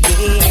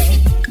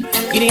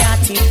 Yeah,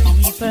 idiotic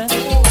people,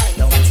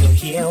 don't you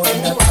hear when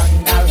the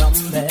thunder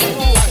rumble?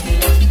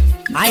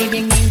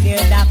 Hiding in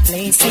their dark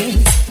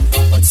places,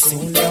 but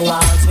soon the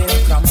walls will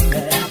crumble.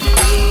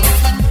 Yeah.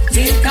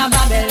 Think of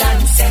Babylon,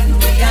 send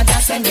me a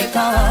just send me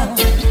come.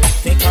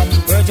 They come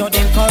purge out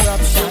them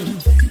corruption.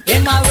 They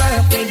ma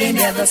work with the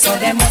devil, so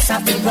they must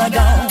have to go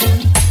down.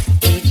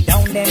 Beat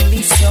down them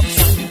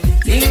destruction.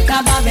 Think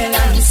of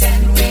Babylon,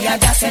 send me a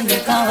just send me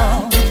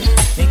come.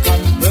 They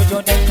come purge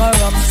out them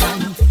corruption.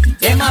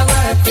 They ma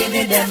work with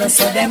the devil,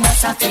 so they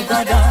must have to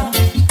go down.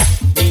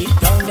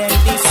 them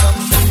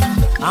destruction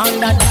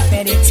under the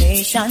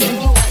meditation.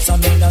 So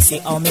me no see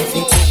how me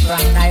fit take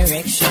wrong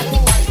direction.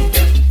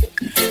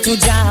 To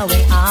Jah we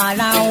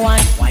all are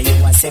one. Why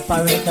you a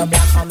separate the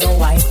black from the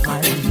white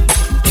man?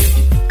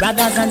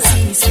 Brothers and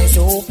sisters,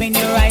 open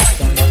your eyes.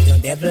 Don't let the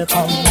devil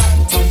come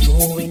to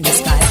you in the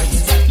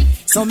skies.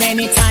 So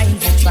many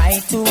times you try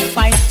to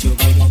fight. You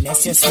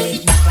willingness, you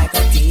sneak back like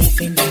a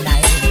thief in the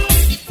night.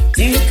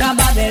 Think of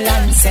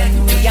Babylon,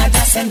 send we are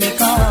just send they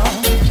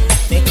come.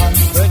 They come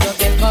spread up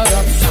their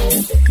corruption.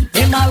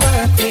 They might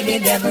work with the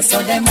devil, so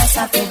they must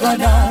have to go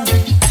down.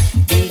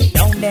 Beat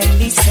down them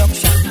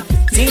destruction.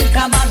 Think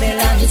of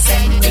Babylon,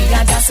 send we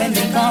are just send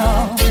they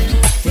come.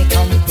 They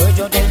come purge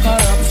out their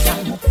corruption.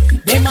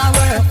 They might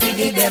work with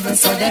the devil,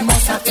 so they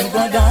must have to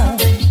go down.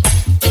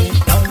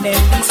 Beat down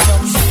them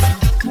destruction.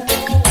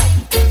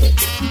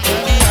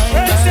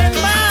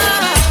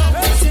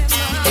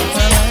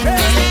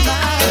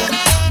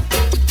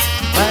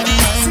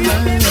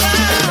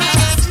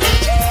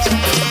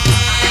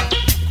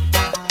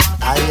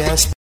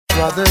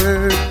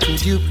 Brother,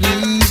 could you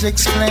please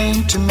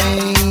explain to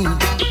me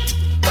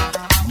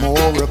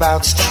more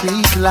about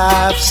street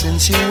life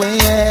since you're way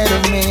ahead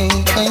of me?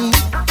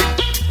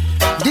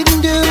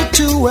 Didn't do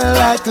too well,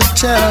 I could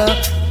tell,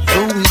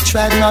 though we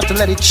tried not to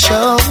let it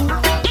show.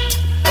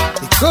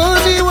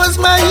 Because he was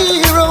my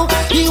hero,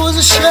 he was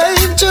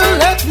ashamed to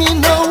let me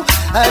know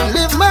I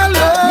live my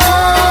life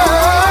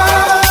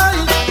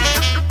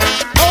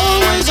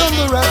always on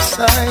the rough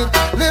side.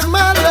 Live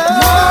my life.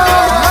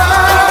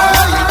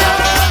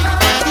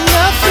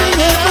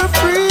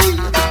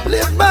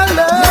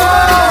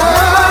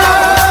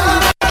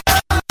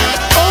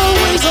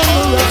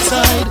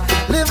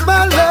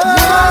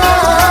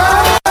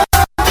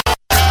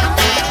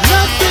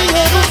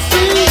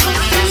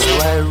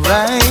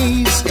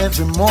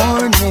 Every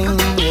morning,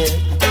 yeah,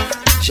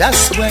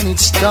 just when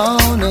it's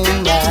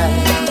dawning, I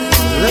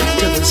look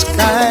to the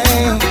sky.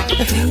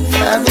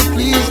 Father,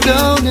 please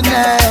don't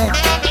deny.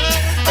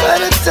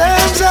 But at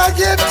times I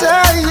get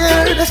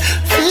tired,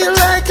 feel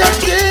like I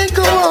can't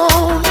go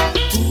on.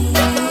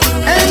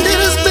 And it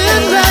has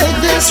been like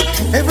this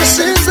ever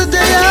since the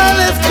day I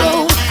left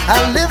home. I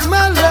live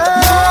my life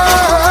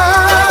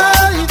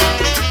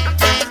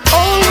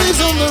always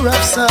on the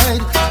rough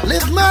side.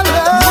 Live my life.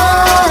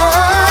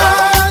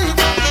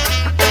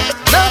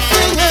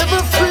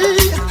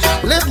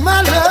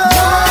 My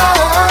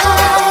life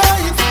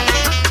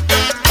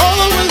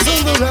always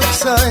on the rough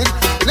side.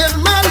 Live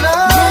my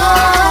life.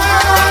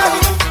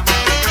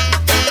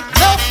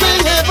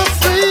 Nothing ever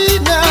free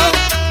now.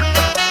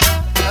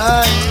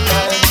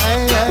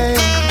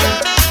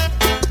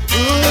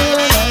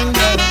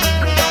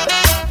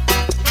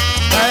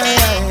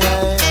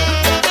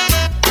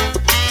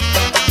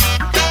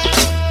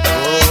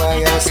 Oh, I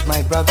asked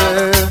my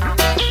brother,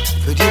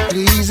 could you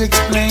please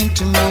explain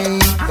to me,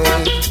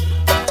 hey,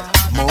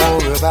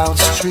 more about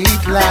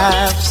street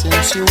life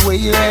since you're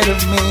way ahead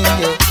of me,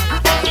 yeah.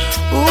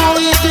 Oh,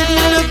 you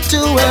didn't look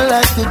too well,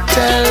 I could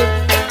tell,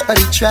 but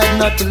he tried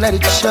not to let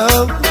it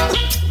show.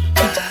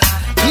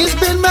 He's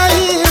been my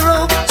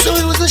hero, so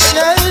he was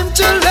ashamed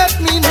to let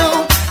me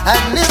know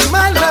I'd live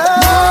my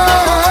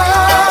life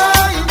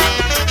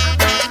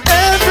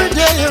every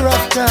day a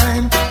rough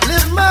time.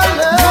 Live my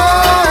life,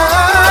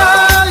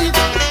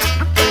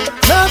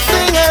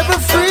 nothing ever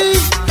free.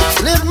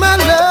 Live my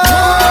life.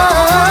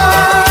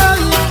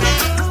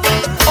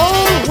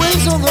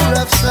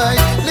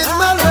 Live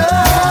my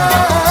life,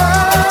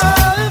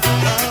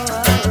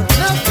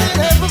 nothing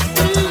ever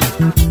free.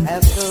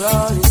 After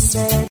all is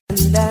said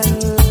and done,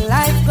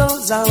 life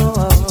goes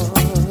on.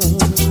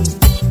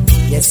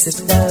 Yes, it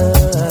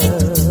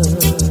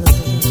does.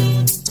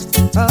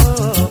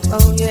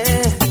 Oh,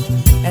 yeah.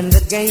 And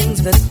the games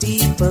that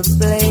people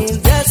play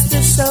just to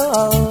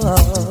show,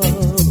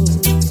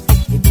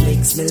 it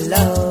makes me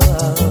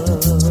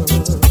love.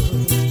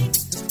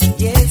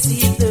 Yes,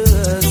 it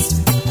does.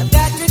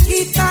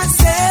 Keep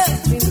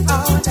myself in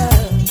order.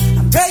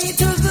 I'm praying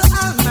to the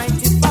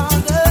Almighty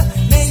Father.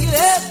 May you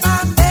help my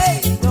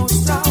faith grow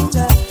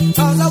stronger.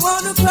 Cause I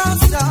want to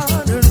cross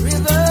down the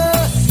river.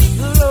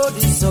 The road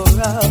is so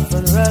rough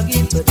and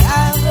rugged, but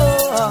I'll go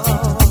on.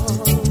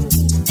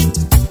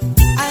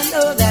 I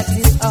know that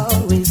He'll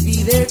always be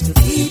there to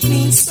keep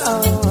me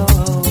strong.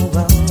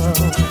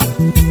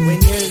 When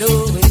you're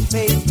low in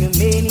faith, you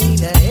may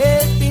need a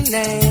helping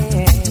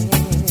hand.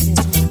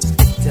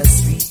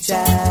 Just reach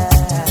out.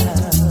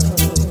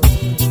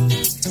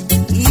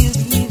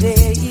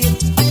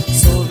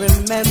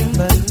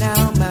 Remember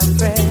now, my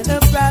friend, a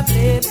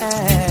problem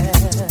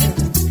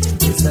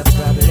is a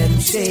problem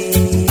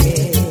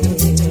shared.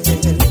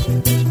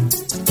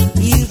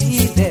 You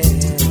keep it.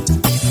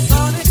 I'm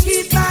gonna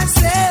keep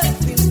myself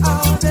in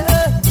order.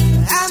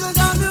 I'm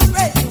gonna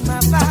break my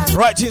body.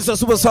 Right, here's the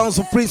super sounds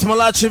of Prince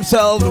Malach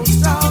himself.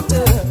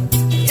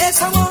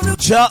 Yes, I wanna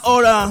Jah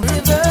Ora,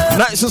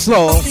 nice and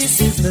slow. This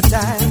is the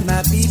time,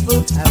 my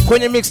people.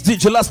 When you mix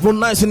DJ Last One,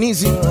 nice and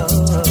easy.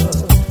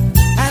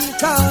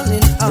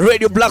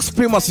 Radio Black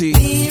Supremacy.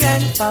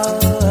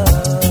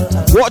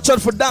 Watch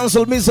out for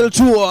Dancehall Missile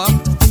Tour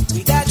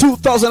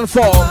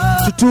 2004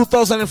 to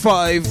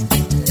 2005.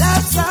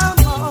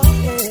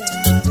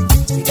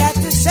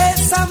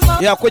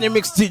 Yeah, kwenye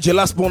mix DJ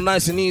last born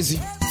nice and easy.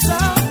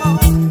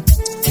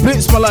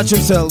 Prince Malach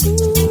himself.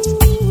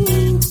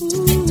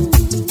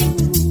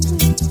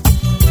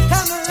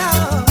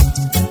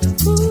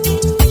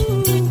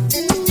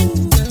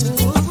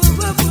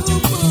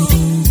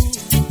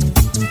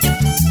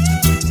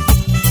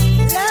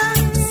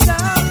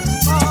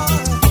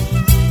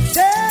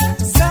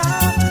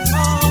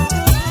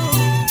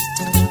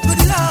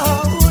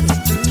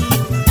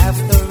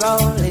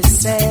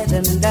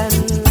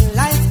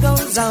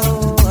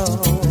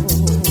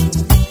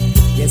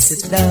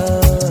 It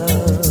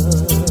does.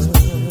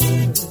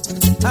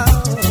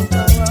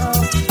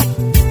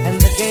 And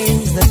the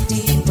games that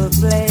people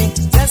play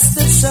just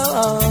to show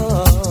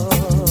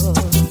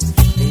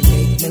they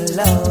make me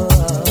love.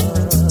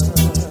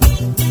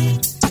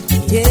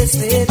 Yes,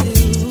 they do.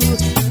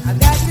 I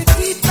got to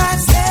keep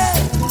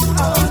myself on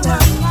my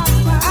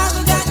mind. I've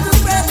got to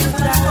break it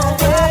down.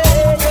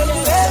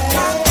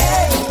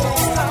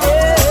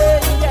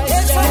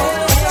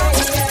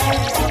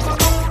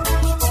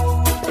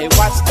 Hey,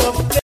 watch the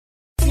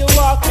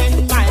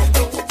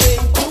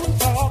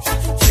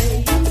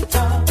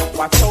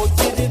watch out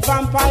to the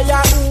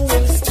vampire who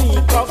will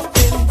sneak up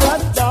in the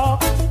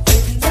dark.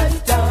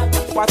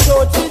 Watch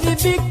out to the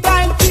big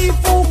time thief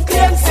who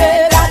claim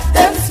say that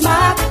them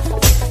smart.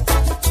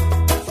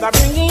 They're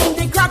bringing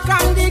the crack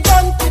and the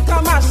gun to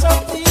come mash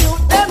up the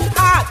youth them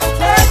heart.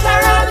 Later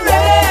on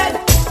red,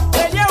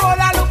 when you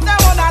all a look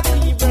down on that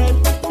tea-bread,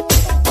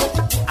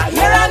 I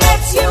hear an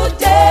ex you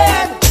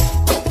dead.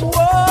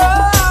 Whoa,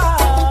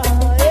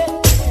 yeah.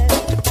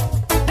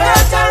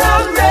 Later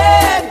on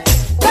red,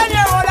 when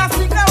you all a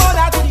stick down on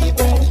that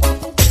tea-bread,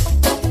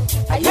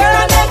 I hear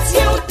an ex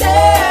you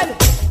dead.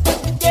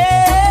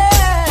 Yeah.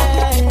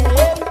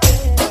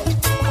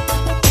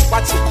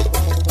 Watch it.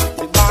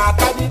 The mark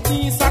of the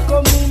beast are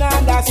coming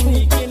and are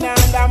sneaking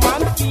under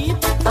man feet.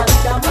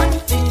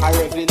 A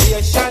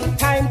revelation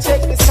time,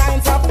 check the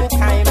signs of the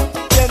time.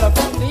 You're not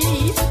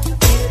believe.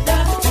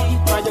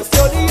 Now you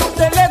study up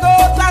the leg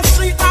out the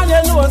street and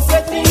you know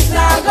say things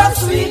now go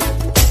sweet.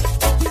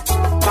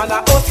 Man a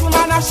hustle,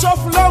 man a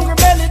shuffle, hungry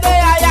belly day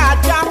a yard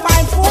can't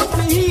find food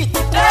to eat.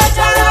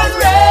 Later on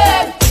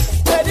red,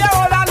 where they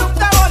all a look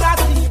down on that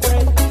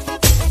tea-bread,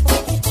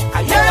 I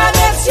hear an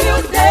ex you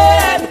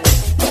dead.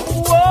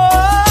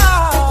 Whoa,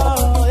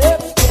 yeah.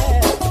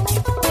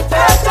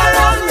 Later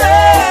on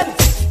red,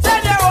 say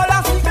they all a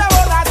stick down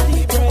on that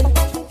tea-bread,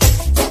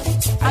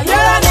 I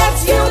hear an ex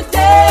you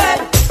dead.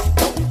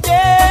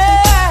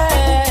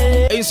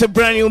 Yeah. It's a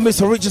brand new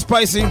Mr. Rich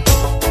Spicy.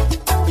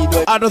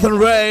 Other than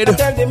red.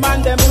 Tell the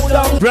man them who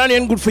down. Brand new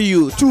and good for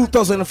you.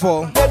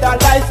 2004. Let our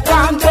life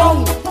gone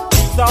down.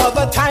 These are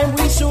the time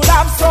we should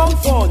have some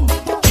fun.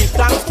 Give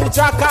thanks to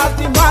Jack as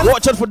the man.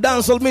 Watch out for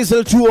Dancehall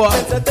Missile Tour.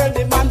 Tell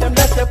the man them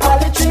let the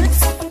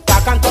politics.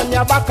 Back and turn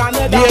your back and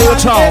let your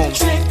town.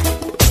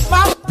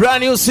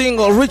 Brand new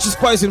single, Rich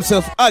Spice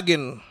himself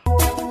again.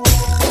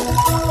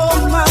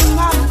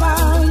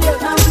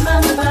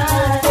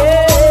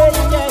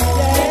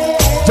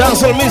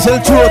 Dancehall Missile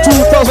Tour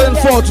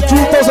 2004 to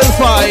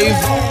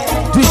 2005.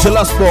 DJ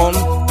Last Born.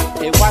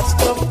 Hey, watch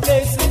the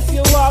places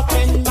you walk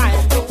in,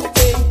 mind the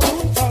way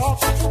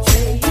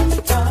you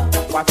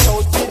talk. Watch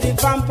out to the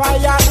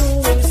vampire who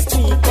will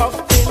sneak up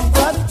in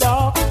the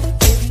dark.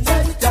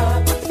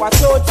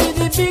 Watch out to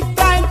the big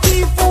time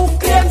thief who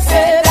claim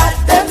say that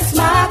them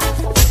smart.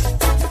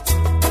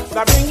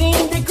 They're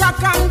bringing the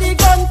crack and the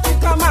gun to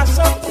come mash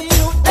up the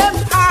youth them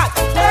heart.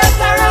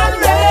 Later on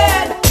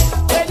red,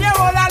 when you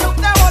all a look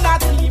down on that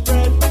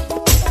tea-bread,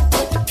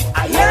 I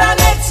hear an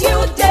ex you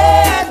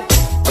dead.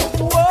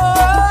 Whoa,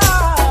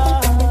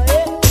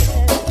 yeah.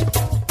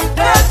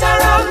 Later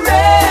on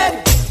red,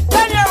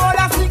 when you all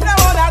a stick down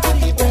on that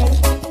tea-bread,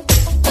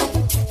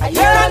 I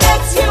hear an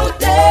ex you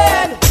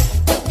dead.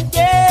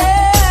 Yeah.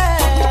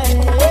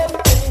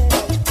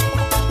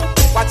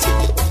 Watch it.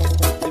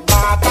 The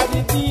mark of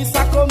the beast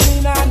are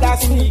coming and are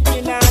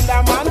sneaking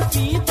under man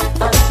feet.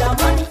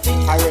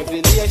 A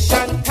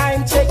revelation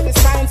time, check the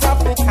signs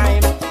of the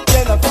time.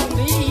 You're not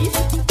believe.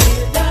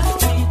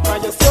 Now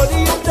you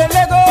study up the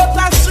leg out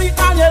the street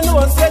and you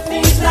know say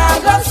things now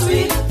go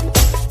sweet.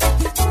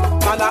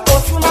 Man a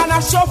hustle, man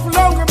a shuffle,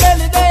 hungry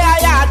belly day a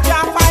yard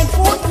can't find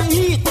food to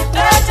eat.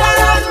 Later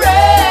on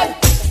red,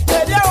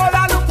 where they all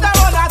a look down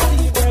on that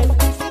tea-bread,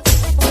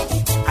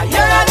 I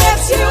hear an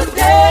ex you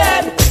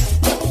dead.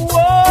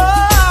 Whoa,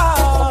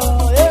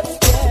 yeah.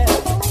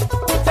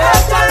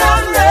 Later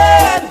on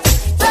red,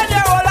 where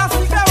they all a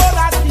stick down on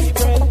that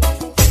tea-bread,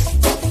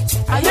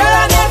 I hear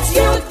an ex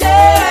you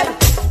dead.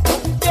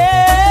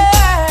 Yeah.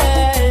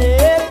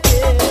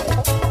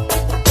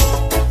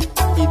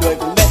 It don't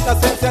even make no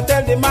sense to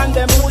tell the man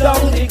them pull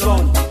down the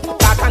gun.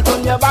 Back and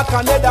turn your back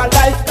and let the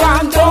life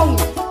gone down.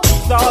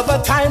 These are the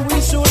time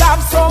we should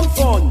have some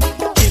fun.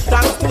 Give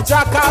thanks to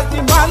Jack as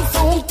the man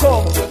soon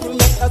come. It don't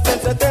make no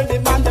sense to tell the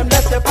man them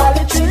let the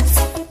politics.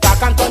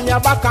 Back and turn your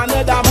back and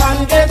let the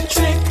man get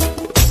tricked.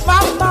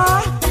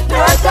 Mama,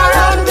 later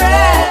on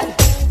red.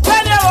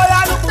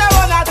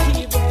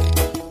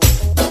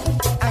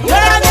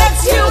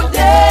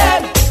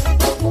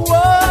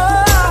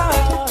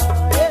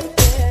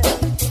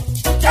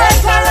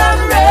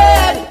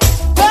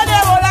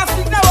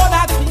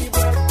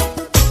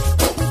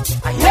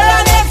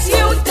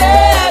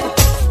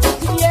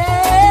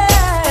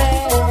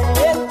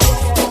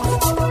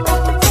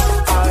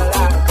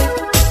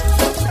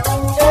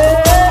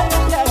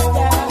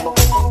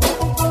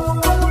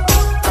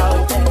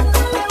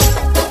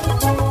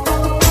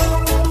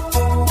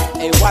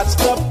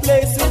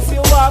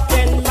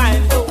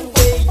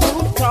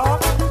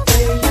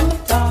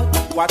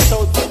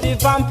 the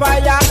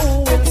vampire who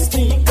will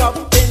sneak up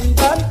in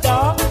the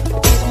dark.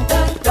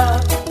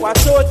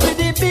 Watch out for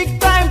the big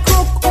time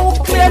crook who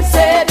claim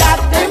say that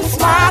them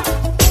smart.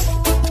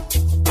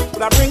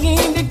 But I bring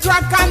in the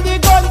crack and the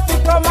gun to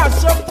come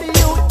mash up the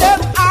youth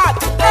them heart.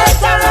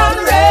 Later on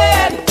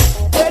rain,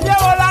 when they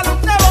all are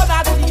look never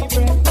that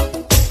even.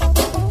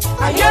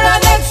 And you're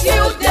an next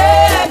you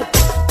dead.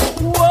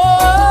 Whoa.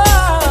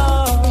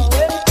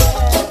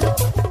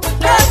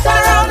 Later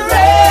on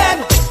rain,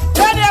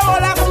 when they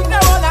all are look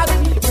never that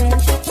even.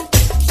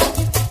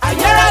 And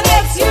you're an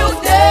next you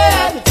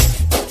dead.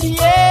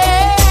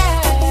 Yeah.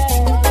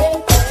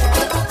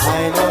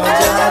 I know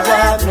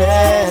Jaja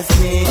bless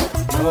me.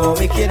 No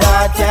wicked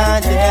heart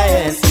can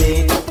test me.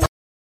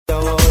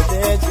 Though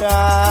they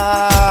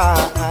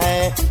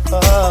try,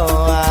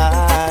 oh I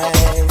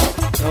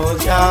no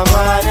jam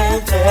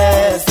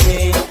manifest me,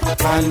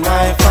 and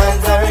my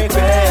fans are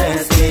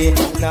request me.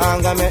 Now I'm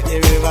gonna make the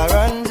river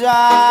run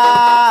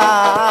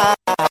dry.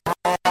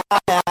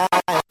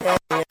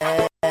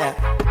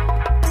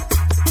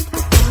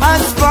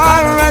 As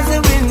far as the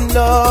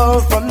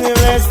window from the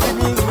rest of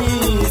the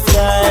east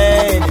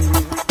side,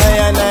 I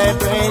and I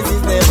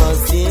praises never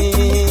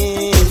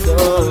seen so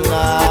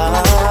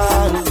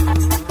long.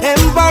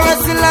 Emperor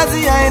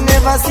Selassie, I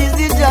never sees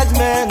the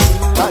judgment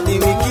of the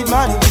wicked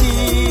man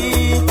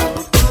feet.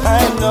 I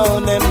know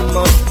them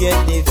must get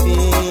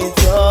defeat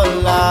so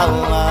long.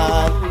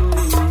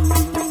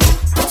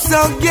 So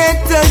get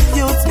the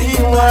youth, be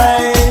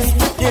wise,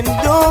 and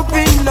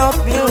open up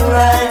your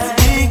eyes,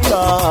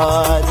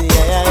 because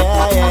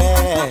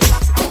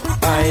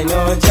I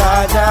know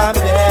Jaja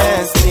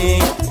bless me.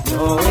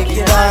 No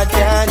wicked heart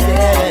can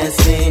test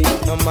me.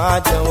 No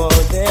matter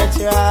what they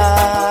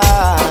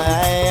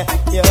try,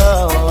 yo,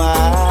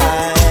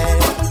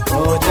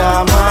 oh,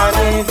 Jah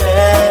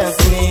manifest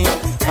me,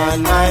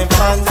 and my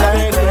fans are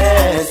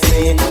regress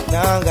me.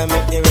 Now I'm gonna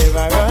make the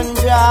river run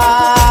dry.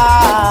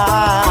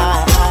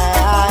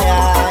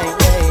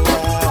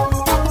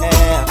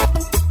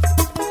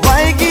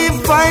 Why keep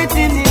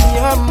fighting in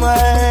your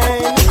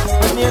mind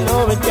when you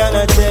know it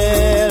cannot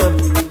help?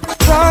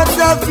 Thoughts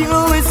of you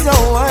is so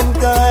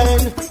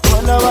unkind.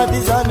 Wonder what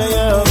is under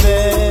your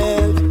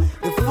bed.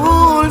 The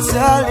fool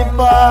shall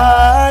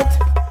depart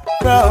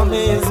from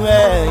his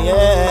way,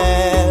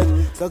 yeah.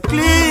 So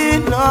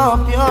clean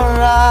up your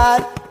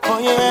heart, for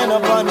you end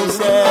up on the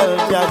shelf,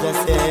 Jaja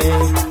say.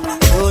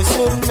 You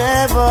should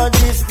never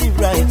diss the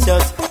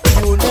righteous.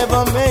 You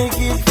never make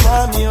it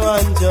from you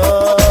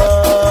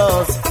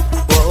unjust.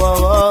 Whoa,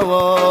 whoa,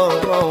 whoa,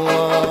 whoa,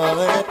 whoa.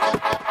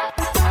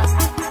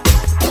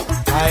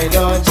 I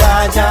know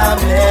Jaja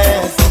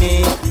bless me.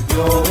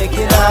 No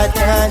wicked heart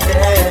can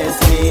test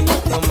me.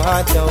 No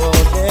matter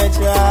what they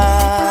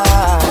try.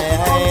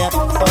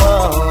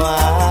 Oh, I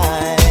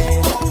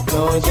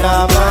know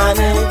Jah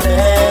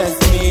manifest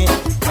me,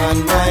 and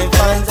my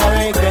fans are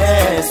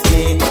regress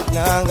me.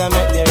 Now I'm gonna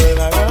make the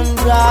river run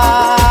dry.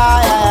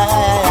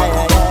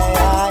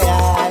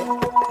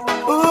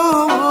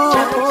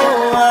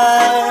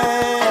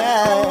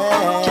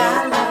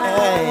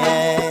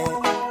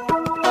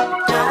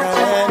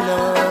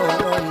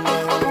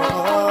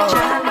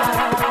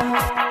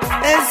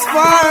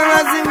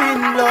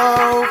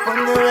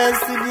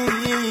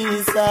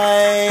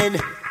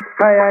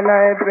 I and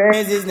I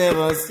praises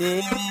never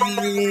cease,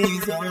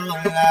 oh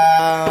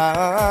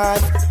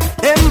Lord.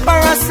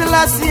 Emperor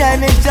Selassie, I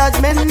make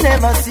judgment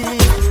never see.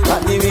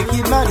 But the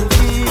wicked man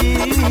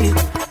feel,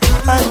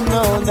 I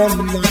know them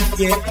not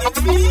get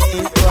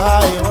beat.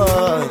 Why,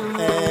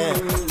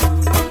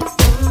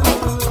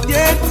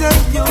 get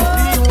up your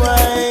feet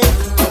wide,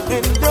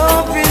 and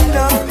open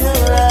up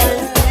your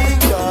eyes,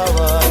 think of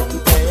what.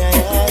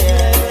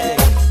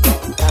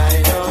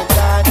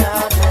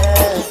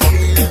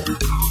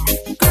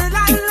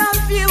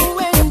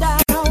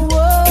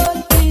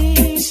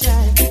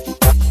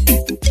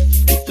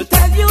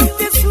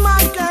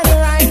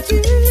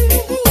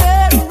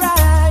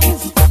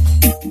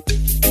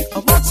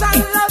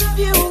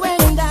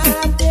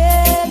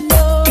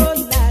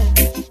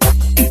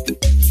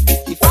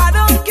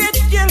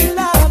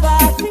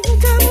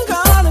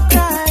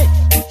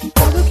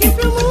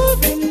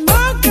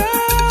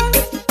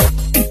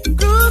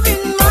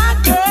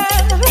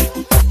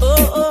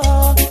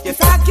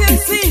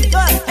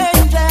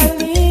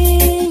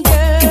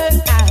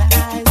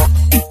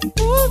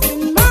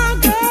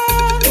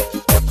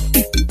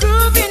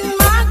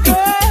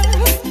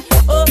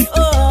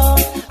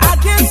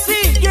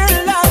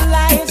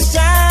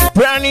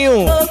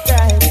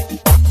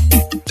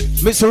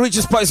 Mr.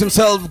 Richie Spice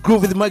himself,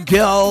 groove with my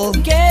girl.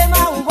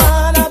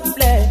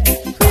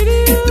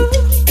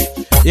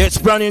 Yeah, it's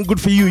brand new and good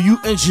for you, you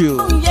and you.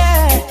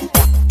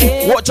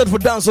 Watch out for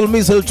Dancehall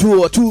Missile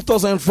Tour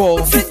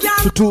 2004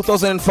 to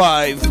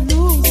 2005.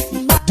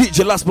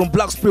 DJ Lastborn,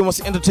 Black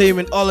Supremacy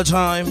Entertainment all the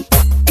time.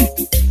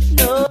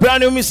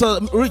 Brand new Mr.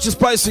 Richie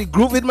Spicy,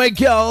 groove with my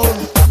girl.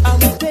 I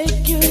will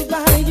take you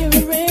by your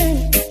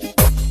ring,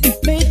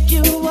 make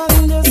you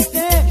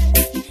understand.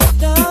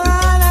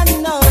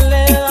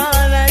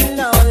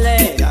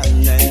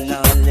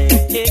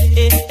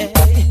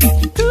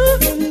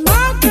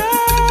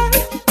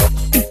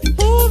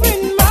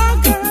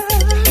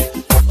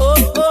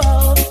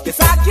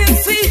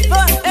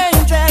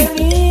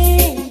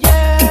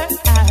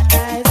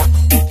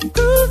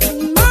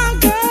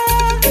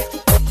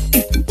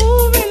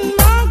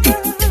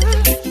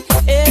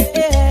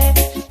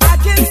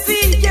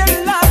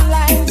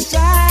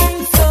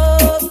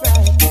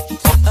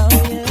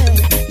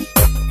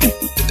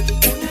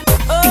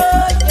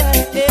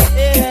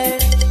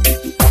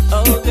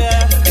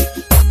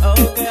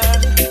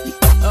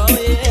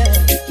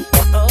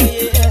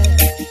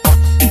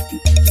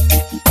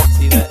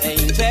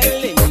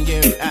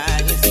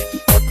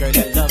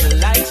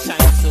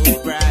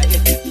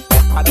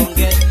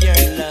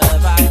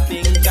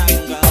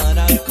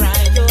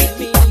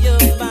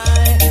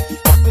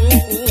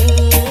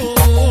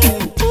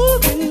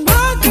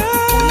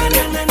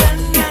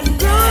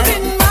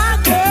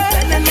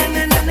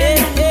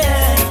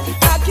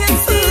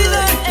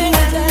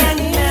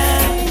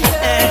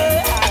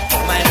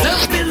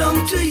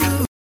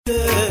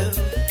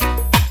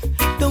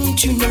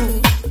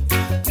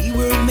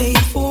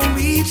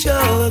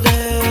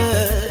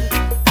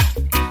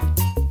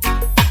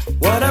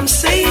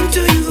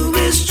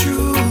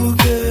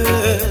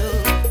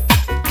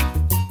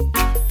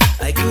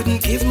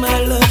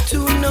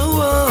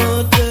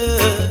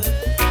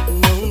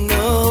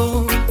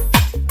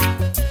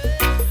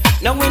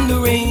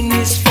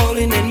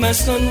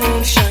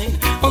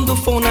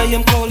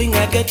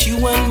 got you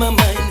on my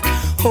mind,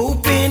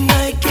 hoping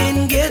I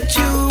can get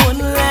you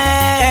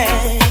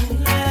online.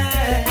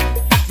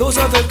 Those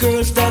other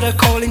girls that are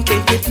calling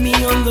can't get me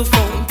on the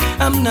phone.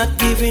 I'm not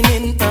giving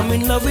in, I'm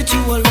in love with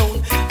you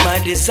alone. My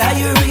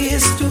desire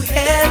is to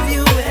have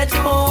you at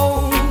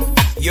home.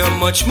 You're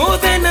much more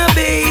than a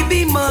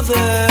baby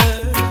mother.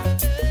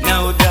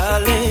 Now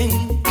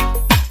darling,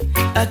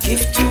 a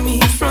gift to me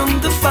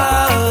from the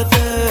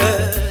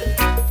Father.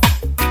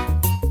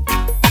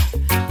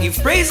 Give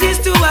praises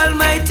to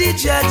Almighty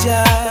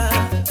Jaja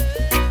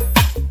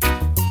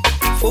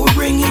for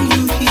bringing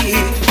you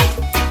here.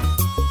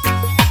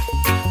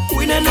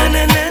 We na na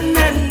na na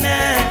na na,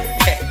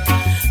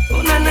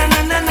 oh na na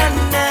na na na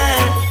na,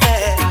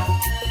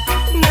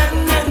 na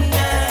na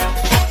na.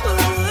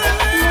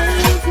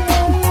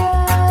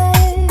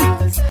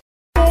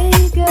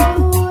 Make a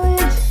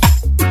wish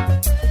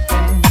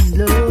and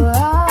blow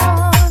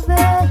out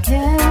the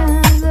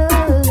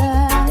candlelight.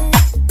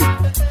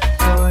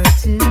 For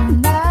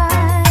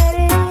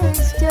tonight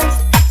is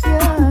just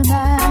your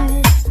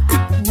night.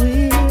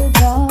 We're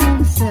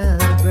gonna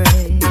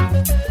celebrate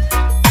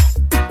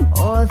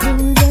all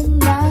through the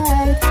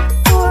night.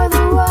 Pour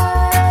the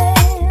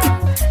wine,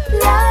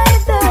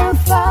 light the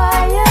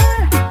fire.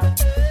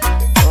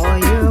 For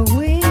your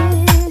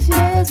wish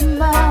is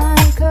my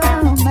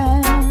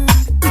command.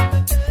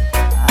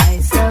 I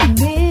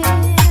submit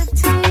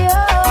to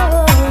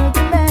your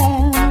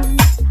demand.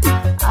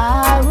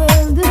 I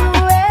will do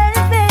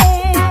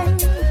anything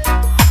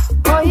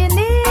all you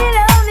need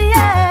on the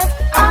earth.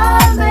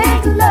 I'll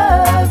make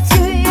love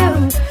to you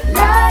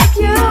like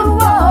you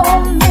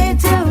want me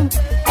to,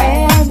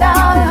 and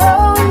I'll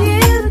hold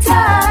you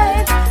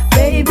tight,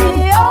 baby,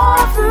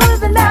 all through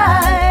the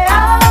night.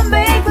 I'll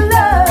make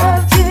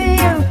love to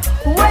you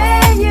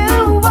when you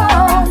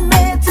want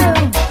me to,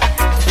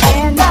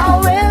 and I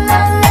will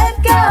not let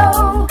go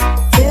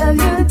till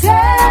you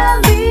tell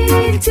me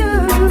to.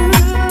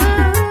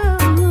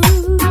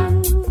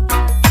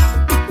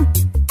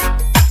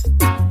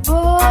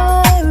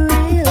 Boy,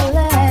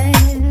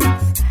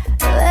 relax,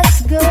 let's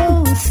go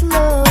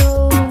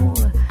slow.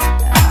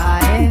 I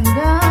ain't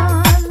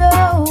got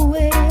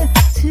nowhere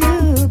to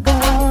go.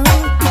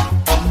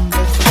 I'm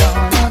just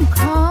gonna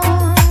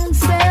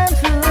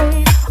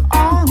concentrate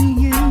on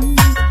you.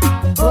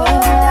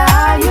 Boy,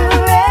 are you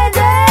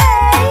ready?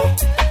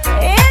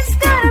 It's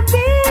gonna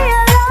be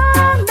a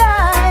long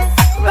night.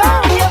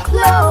 Roll your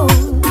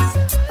clothes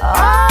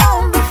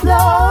on the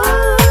floor.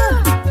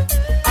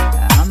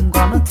 I'm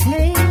gonna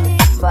take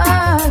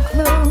my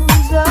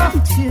clothes off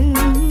too.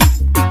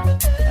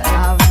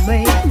 I've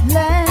made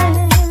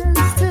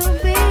plans to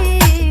be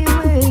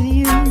with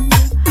you.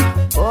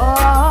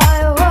 Boy,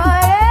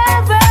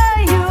 whatever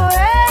you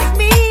ask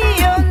me,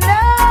 you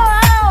know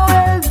I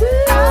will do.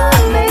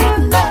 I'll make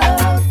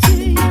love to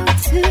you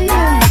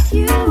like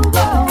you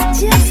want,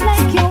 just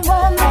like you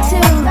want me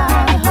to.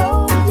 I'll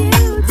hold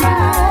you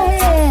tight,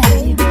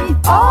 baby,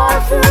 all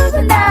through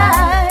the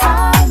night.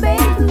 I'll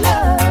make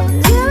love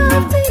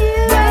to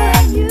you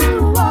when you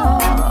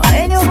want,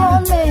 and you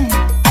want me,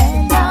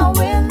 and I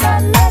will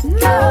not let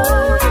go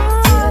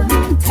till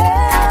you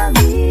tell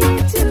me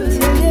to.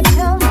 Till you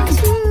tell me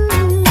to.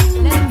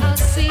 Let us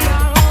see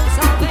our own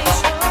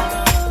salvation.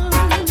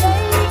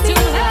 To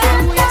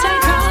heaven we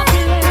take our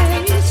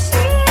place.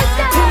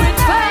 For in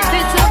fact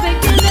it's a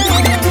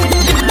beginning.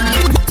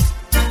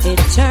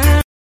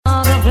 Eternal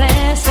the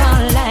blessed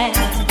land.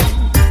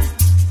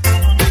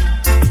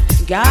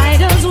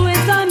 Guide us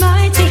with thy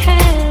mighty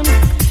hand.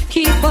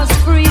 Keep us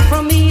free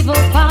from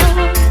evil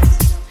powers.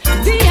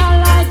 Be our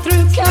light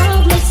through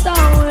countless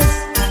hours.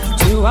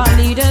 To our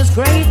leaders,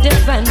 great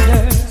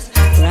defenders,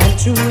 grant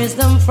true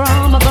wisdom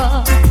from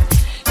above.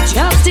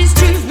 Justice,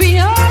 truth be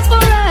ours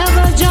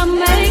forever.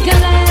 Jamaica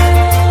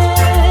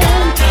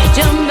land,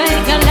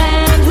 Jamaica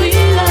land we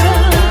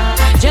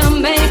love.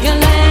 Jamaica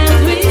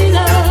land we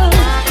love.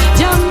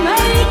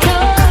 Jamaica.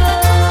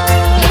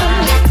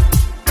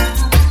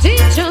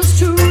 Teach us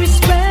true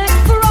respect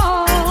for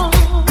all.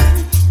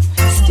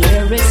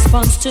 Steer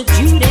response to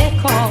due their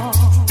call.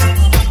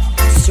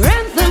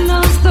 Strengthen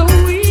us the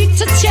weak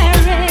to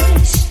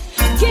cherish.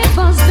 Give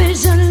us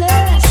vision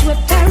lest we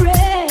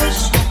perish.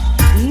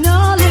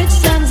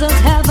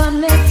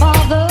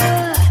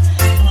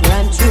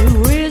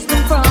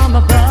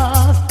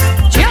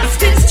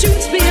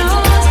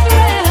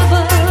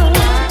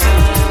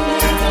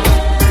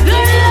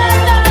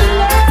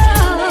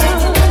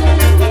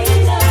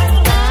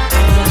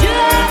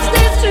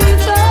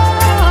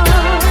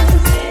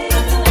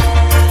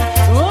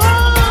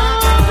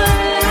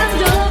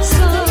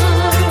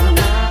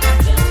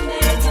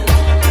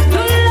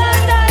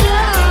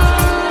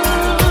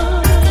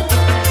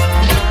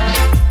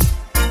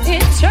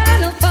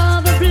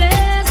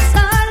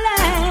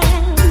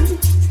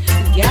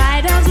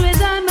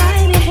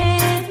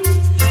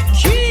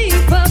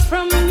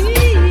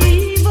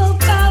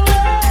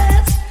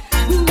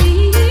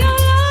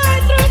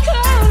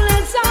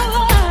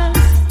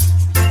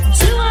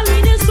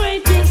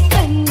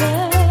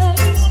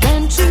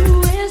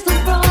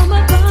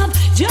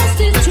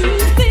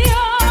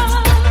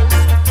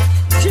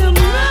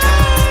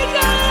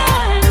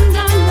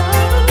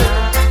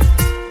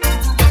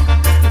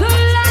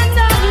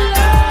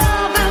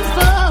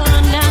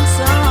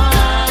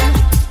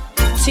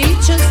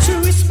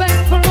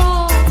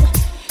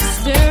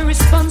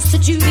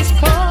 is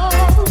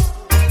called.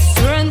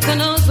 Strengthen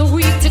us the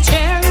weak to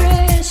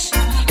cherish.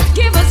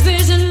 Give us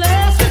vision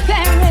lest we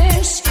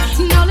perish.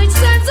 Knowledge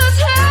sends us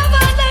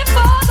heavenly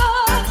Father.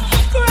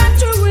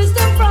 Grant your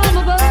wisdom from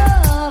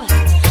above.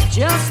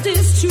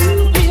 Justice to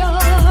be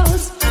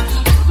ours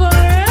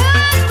forever.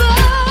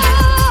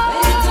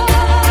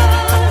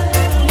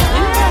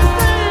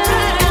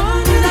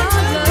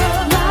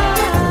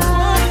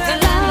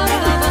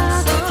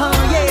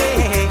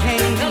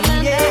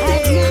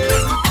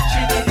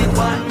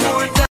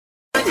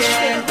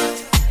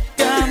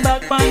 Come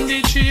back on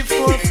the 3,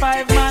 4,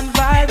 5 man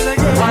vibes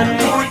again. One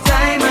more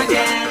time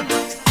again.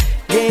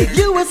 Gave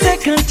you a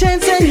second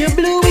chance and you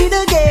blew it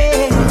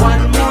again.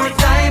 One more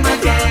time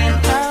again.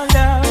 Oh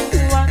no,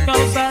 what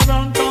goes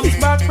around comes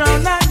back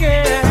round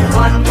again.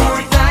 One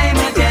more time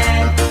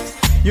again.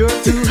 You're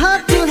too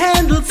hot to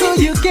handle, so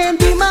you can't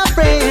be my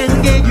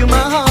friend. Gave you my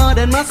heart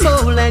and my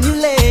soul and you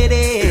let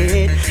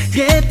it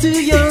get to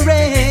your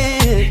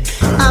end.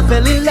 I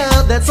fell in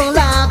love, that's all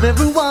I've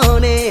ever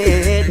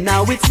wanted.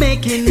 Now it's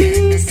making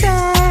me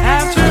sad.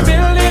 After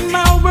building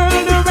my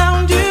world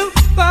around you,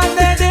 thought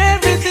that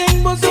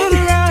everything was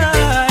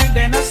alright.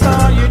 Then I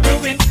saw you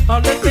doing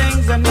all the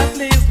things I'm not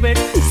pleased with.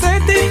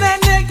 Setting that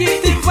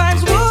negative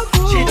vibes were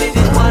cool. She did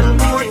it one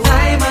more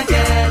time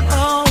again.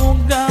 Oh,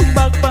 come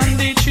back on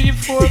the 3,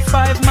 4,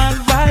 5 man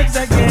vibes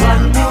again.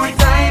 One more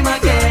time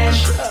again.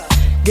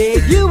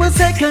 Gave you a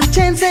second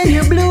chance and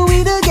you blew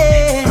it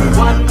again.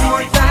 One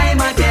more time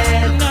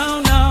again. No,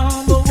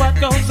 no, but what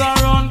goes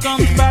around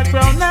comes back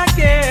round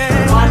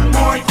again. One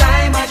more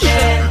time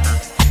again.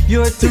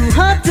 You're too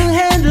hot to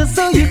handle,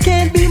 so you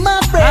can't be my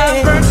friend.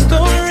 I've heard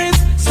stories,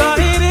 saw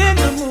it in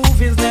the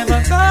movies,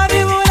 never thought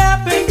it would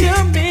happen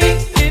to me.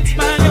 It's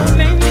my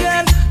own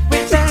angel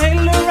with a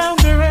halo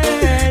around her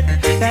head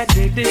that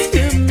did this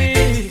to me.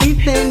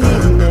 If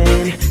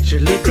any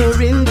should look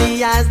her in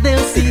the eyes, they'll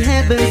see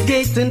heaven's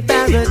gates and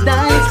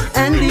paradise.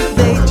 And if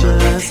they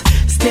just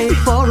stay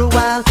for a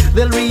while,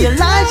 they'll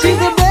realize she's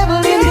the devil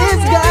in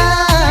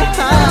disguise.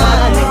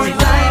 One more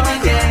time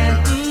again.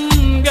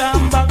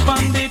 Come back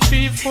on the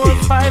 3, 4,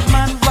 5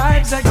 man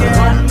vibes again.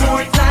 One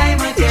more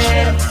time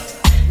again.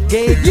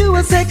 Gave you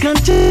a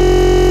second chance.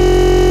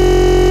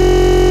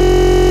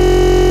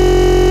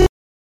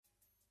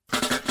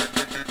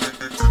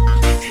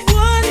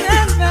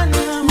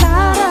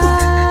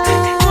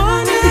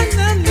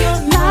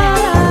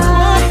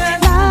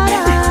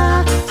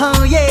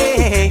 Oh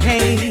yeah,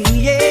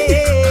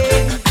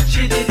 yeah.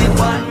 She did it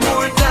one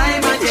more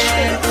time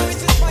again.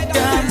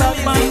 Come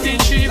back on the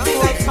 3, 4,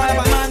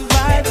 5 man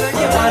vibes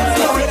again. One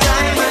more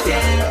time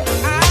again.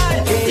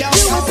 Gave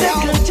you a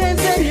second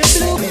chance and you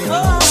blew me.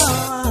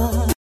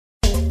 Oh.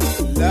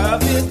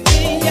 Love is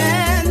the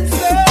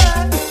answer.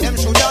 Them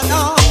shoulda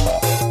know.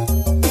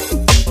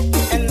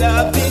 And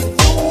love is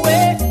the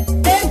way.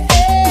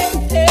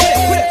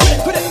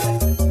 Put it.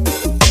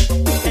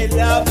 Hey,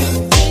 love is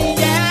the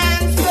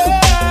answer.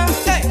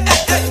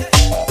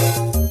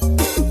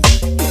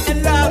 And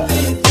love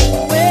is the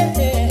way.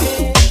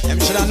 Them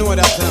shoulda know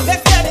that.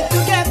 Let's get it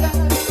together.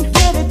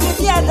 Get it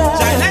together.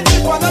 Giant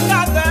with one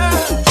another.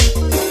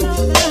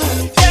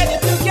 Get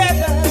it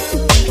together.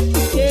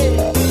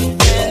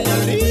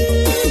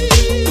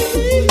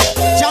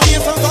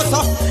 Jamaican go so.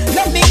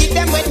 Let me give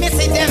them when me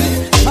see them.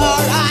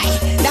 Alright,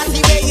 that's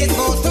the way it's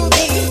supposed to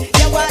be.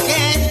 Yeah,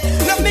 again.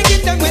 Let me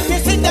give them when me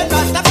see them.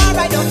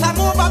 Rastafari don't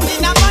move up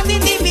in a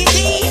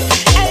positivity.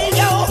 Hey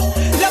yo,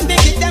 let me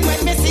give them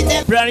when me see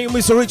them. Brand new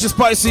Mr. Rich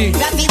Spicy.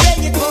 That's the way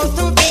it's supposed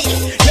to be.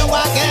 Yeah,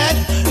 again.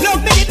 Let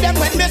me give them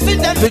when me see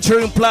them.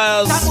 Featuring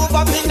Pliers.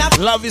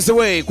 Love is the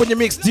way. Kwenye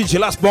mix DJ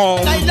Last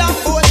Bomb. I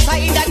love both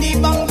sides of the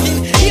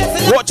mountain.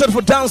 Yes, Watch out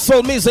for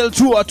Dancehall Missile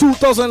Tour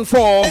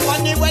 2004.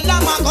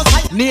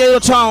 Near your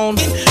town.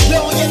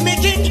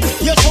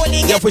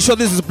 Yeah, for sure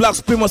this is Black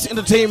Primus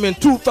Entertainment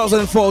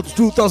 2004 to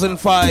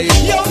 2005.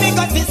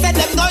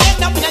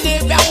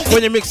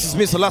 When you mix is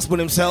Mr. Last Bomb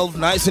himself,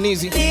 nice and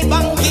easy. Brand new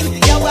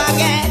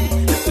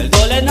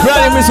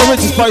Mr.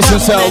 Richie Spice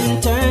himself.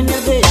 Turn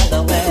you the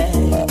other way.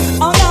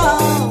 Oh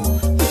no,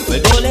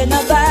 well don't let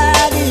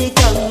nobody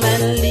come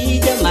and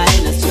lead your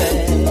mind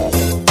astray.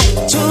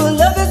 True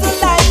love is the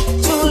light,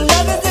 true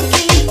love is the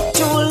key,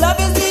 true love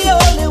is the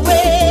only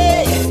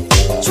way.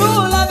 True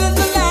love is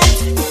the light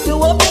to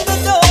open the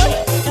door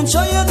and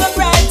show you the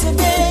brighter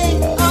day.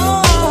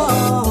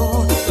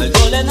 Oh, well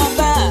don't let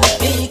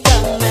nobody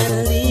come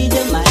and lead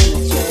your mind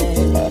astray.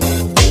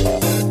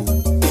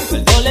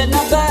 Well don't let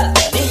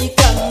nobody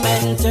come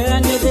and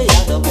turn you the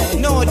other way.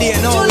 No dear,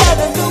 no. True love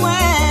is the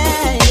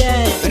way,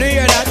 yeah. You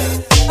hear that?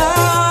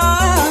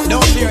 Oh,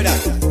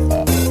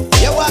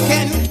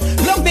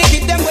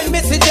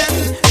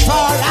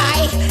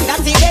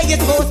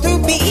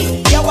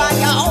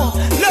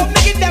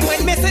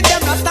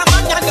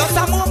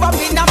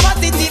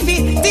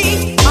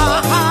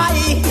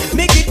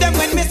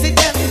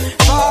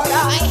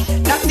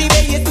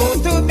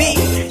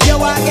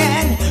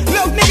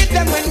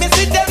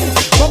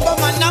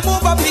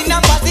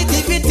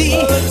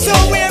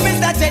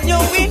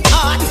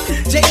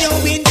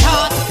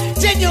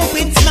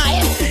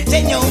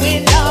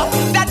 genuine love,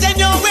 that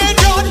genuine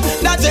road,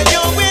 that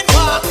genuine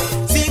walk.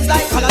 Seems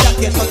like all of that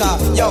gets cut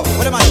off. Yo,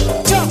 what am I?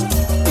 Jump.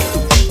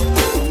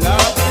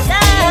 Love is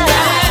that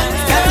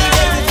the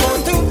way it's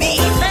going to be.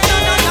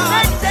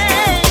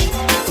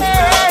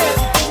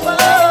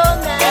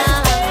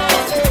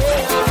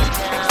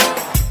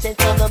 Say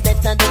for the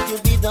better that you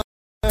be the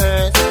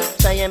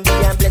worst. Try and be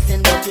a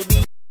blessing that you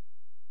be.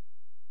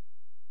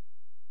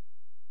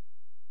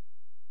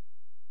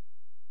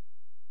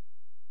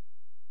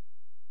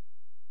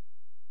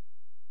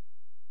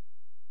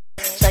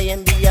 Try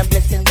and be a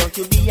blessing, don't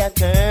you be a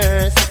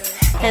curse.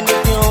 And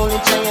if you only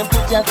try and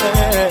put your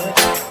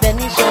first, then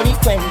you surely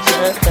quench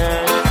your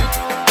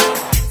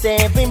thirst. Say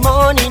every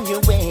morning you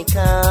wake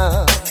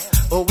up,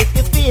 oh, with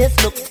your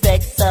face looks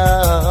vexed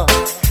up.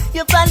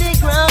 Your valley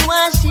ground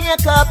will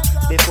shake up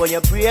before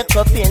you break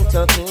up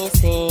into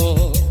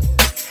pieces.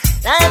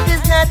 Life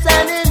is not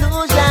an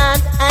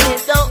illusion, and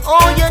it don't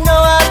owe you no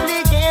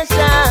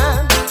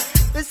obligation.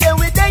 We say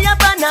we day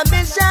up on a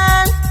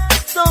mission,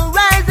 so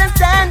rise and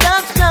stand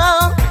up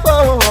strong.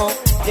 Oh,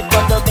 if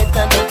for the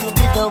better, don't you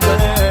be the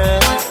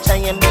worst. Try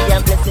and be a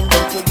blessing,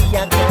 don't you be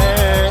a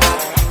curse.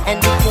 And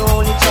if you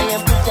only try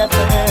and put your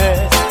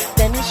first,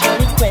 then you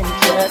surely quench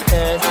your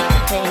thirst.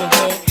 Hey,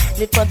 hey,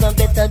 live for the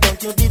better,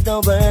 don't you be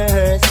the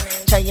worst.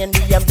 Try and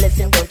be a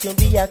blessing, don't you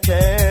be a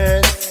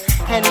curse.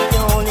 And if you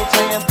only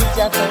try and put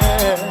your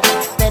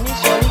first, then you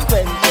surely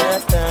quench your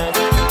thirst.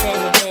 Hey,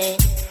 hey,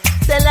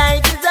 the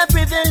life is a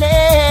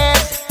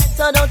privilege,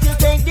 so don't you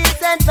take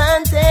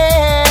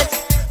disadvantage.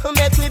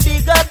 Make we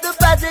big up the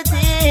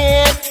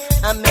positive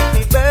and make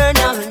we burn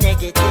all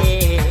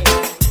negative.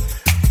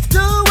 Do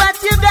what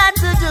you got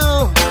to do,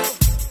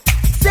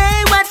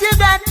 say what you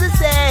got to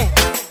say,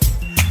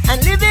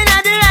 and live in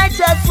the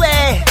righteous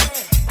way.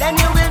 Then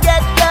you will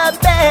get the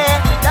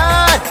best.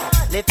 Lord,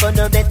 live for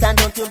the better,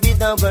 don't you be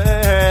the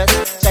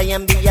worst. Try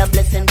and be a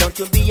blessing, don't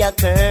you be a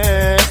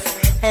curse.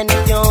 And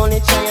if you only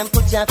try and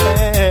put your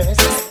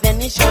first,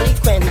 then you surely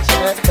quench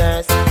your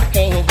thirst.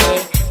 Hey, hey,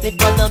 live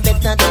for the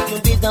better, don't you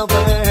be the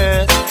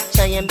worst.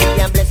 Try and be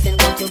a blessing,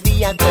 don't you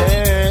be a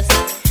curse.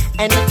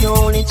 And if you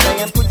only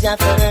try and put your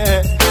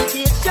first,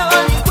 you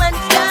surely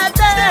quench your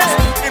thirst.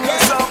 Give me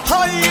some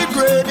high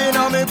grade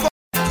on me.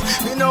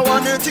 Me no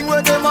want anything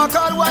where them a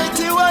call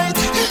whitey white.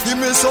 Give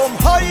me some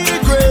high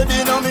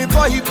grade on me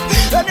pipe.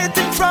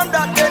 Anything from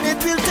that, then it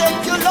will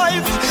take your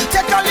life.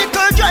 Take a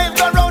little drive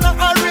around a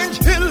Orange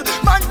Hill.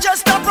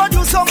 Manchester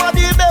produce some of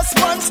the best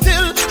man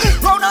still.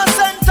 Round a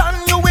Senton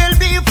you will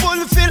be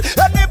fulfilled.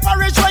 Any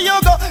parish where you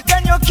go,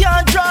 then you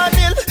can't draw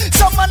nil.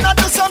 Some man a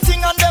do something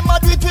and them a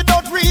do it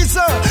without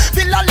reason.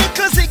 Feel a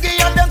little ziggy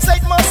and them say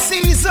it must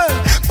season.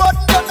 But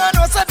them a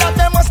know say that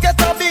they must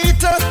get a beat.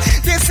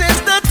 This is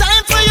the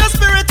time for your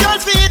spiritual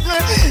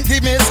feeding.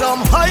 Give me some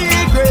high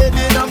grade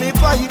in a me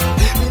pipe.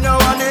 Me no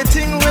want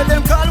anything where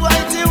them call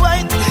whitey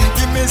white.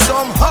 Give me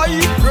some high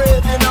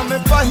grade in a me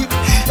pipe.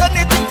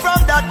 Anything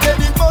from that,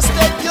 then it must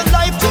take your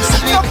life.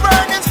 Your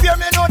burning fear,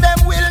 me know them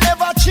will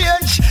never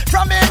change.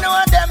 From me know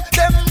them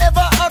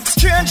never act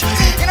strange.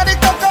 In the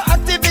tougher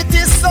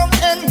activities, some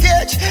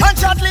engage. And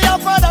shortly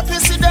after that, we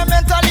see them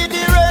mentally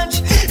deranged.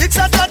 It's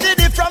a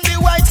tragedy from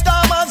the white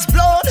star man's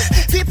blood.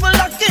 People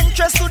lack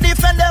interest to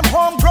defend them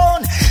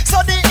homegrown. So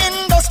the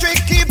industry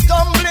keep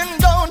tumbling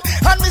down.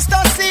 And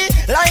Mr. C,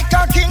 like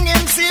a king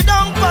in sit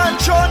down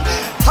pantron.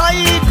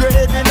 High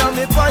grade in a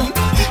me pipe.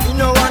 You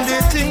know one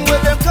the thing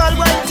with them call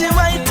whitey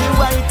whitey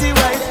whitey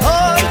white.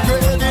 High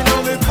grade in a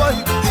me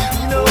pipe.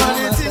 You know one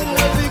the thing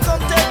that we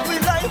come take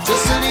with life.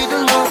 Just a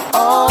little more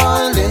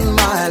oil in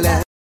my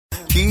lamp.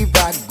 Keep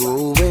that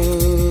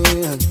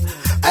going.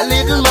 A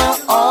little more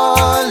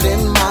oil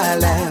in my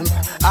lamp.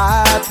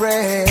 I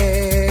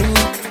pray.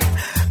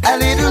 A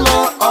little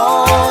more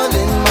oil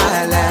in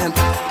my lamp.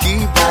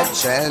 Keep that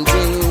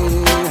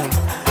chanting.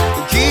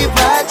 Keep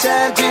that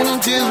chanting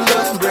till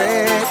the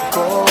break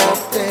of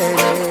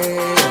day.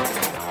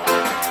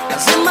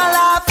 As in my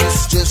life,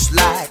 it's just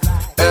like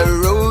a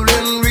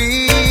rolling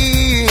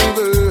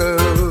river,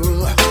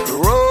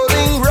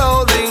 rolling,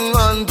 rolling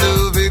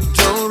unto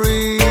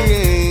victory,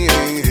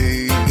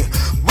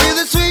 with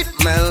a sweet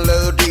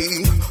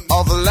melody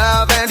of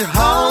love and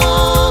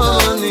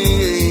honey,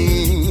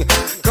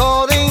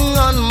 calling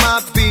on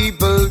my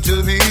people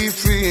to be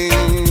free.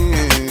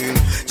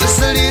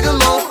 Just a little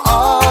more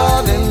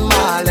oil in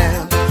my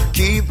lamp,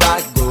 keep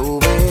right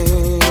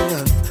going.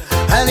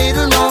 A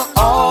little more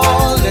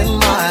oil in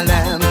my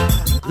lamp.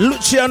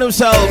 Luciano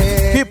himself,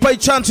 keep by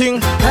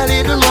chanting. A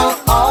little more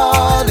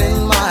oil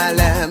in my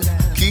lamp,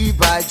 keep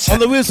by chanting. On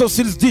the wheels of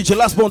Seals DJ,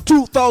 last born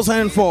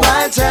 2004.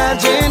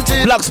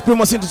 Black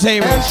Supremacy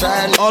Entertainment,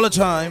 all the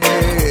time.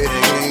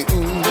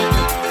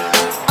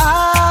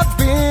 I've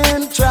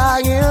been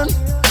trying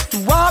to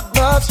walk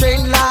the straight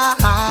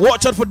line.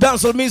 Watch out for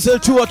Dancehall Missile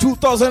Tour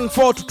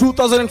 2004 to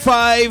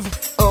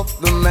 2005.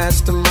 Of the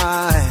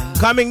mastermind.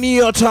 Coming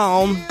near your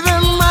town.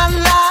 Living my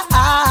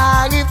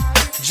life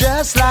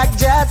just like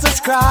Jesus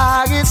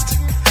Christ,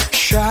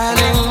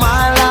 shining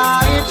my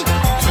light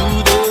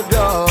through the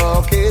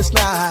darkest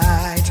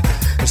night.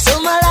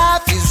 So my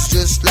life is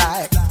just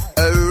like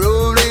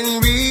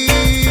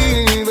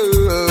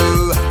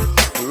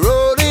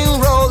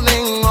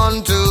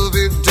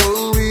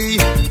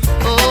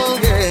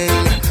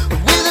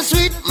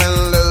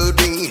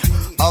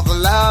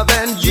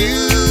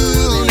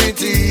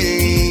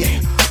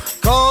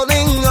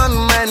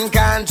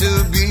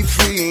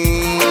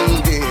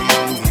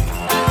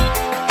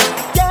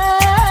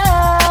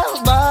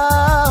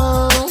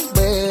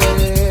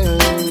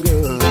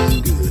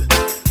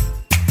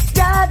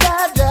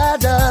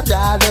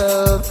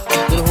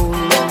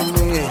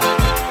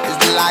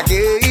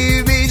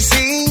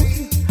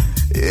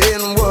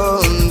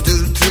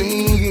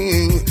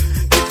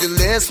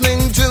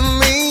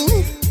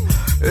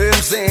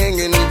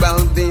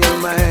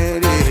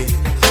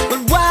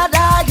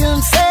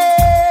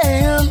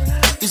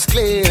it's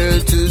clear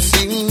to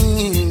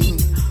see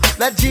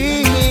that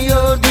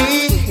G.O.D.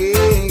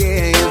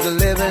 is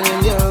living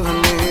in your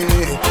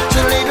land. So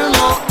little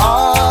more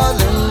all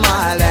in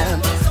my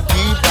land,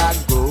 keep that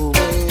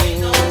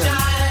going.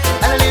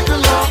 And a little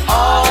more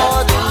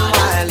all in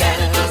my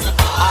land,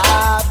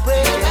 I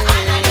pray.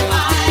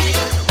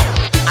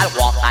 I'll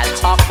walk, I'll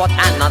talk, but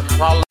I'm not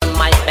crawling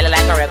my belly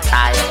like a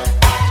reptile.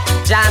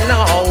 Jah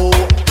know.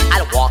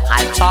 I'll walk,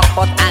 I'll talk,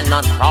 but I'm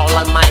not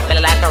crawling my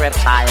belly like a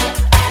reptile.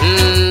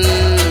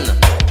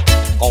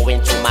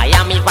 Going to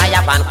Miami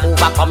via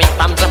Vancouver, coming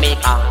from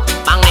Jamaica.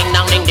 Bang ding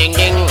dong ding ding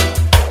ding.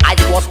 I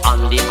was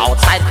on the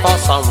outside for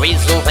some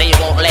reason they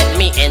won't let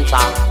me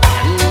enter.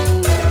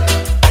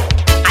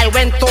 I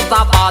went to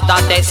the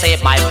border, they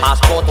said my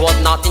passport was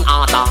not in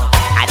order.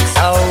 And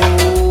so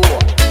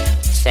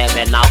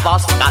 7 of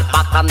us got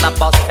back on the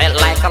bus,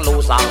 felt like a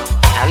loser.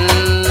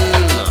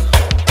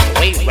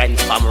 We rent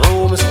some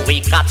rooms, we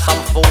got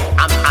some food,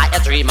 I'm a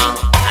dreamer.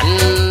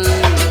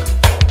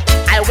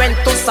 I went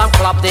to some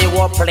club, they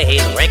were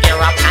playing reggae,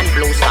 rap and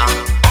blues song.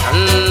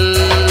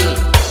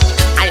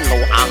 I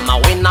know I'm a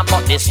winner,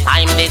 but this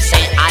time they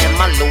say I'm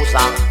a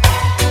loser.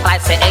 But I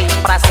say, hey,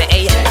 but I say,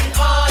 hey.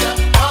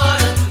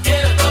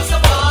 Get across the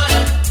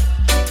border,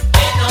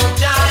 ain't no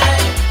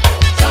jive.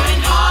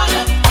 Trying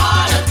harder,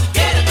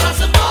 get across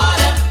the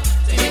border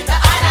to hit the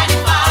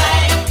I-95.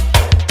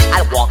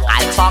 I'll walk,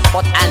 I'll talk,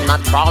 but I'm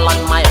not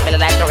crawling my belly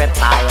like a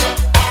reptile.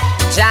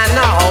 Jah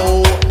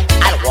know.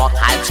 I'll walk,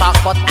 I'll talk,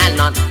 but I'm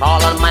not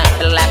crawling my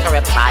belly like a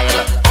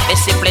reptile.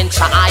 Discipline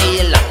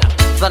child.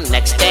 The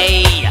next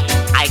day,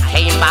 I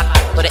came back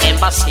to the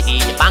embassy.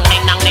 Bang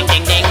ding dong ding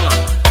ding ding.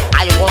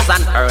 I was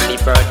an early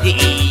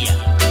birdie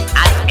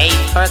at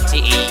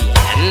 8:30.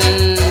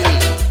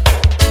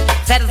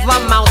 Said the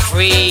mouse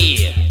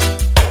free,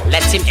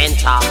 let him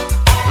enter.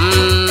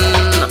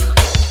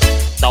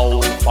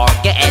 Don't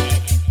forget,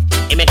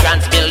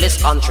 immigrants build this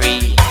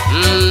country.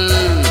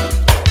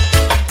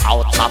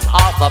 Out of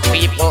all the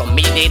people,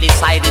 me they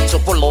decided to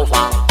pull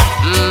over.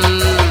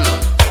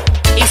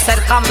 He said,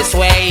 come this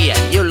way,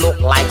 you look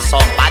like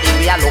somebody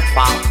we are look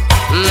for.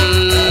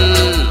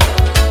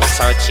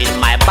 Searching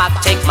my bag,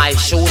 take my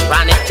shoes,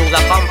 ran it to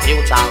the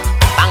computer.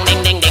 Bang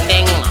ding ding ding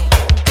ding.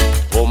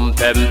 Boom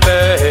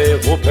pempe,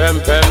 whoop pem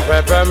pem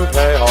pem pem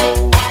pem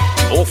ho.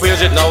 Who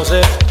feels it knows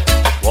it.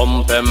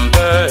 Boom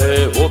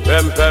pempe, whoop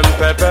pem pem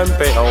pem pem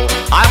pem ho.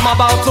 I'm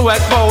about to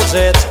expose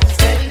it.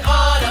 Send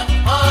harder,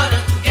 harder.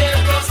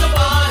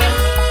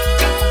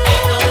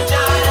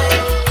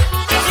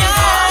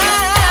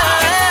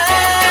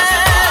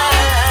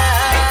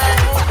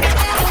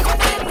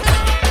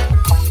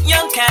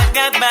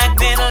 Back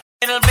then a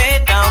little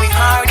bit, now we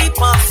hardy,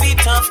 puffy,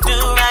 tough to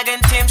rag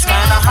and Tim's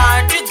kinda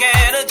hard to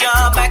get a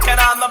job back out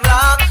on the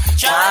block.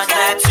 Charge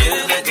that to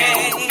the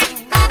game.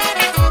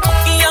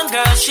 Young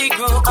girl, she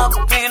grew up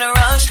in a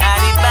rush,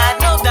 had it bad,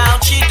 no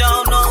doubt. She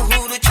don't know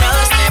who to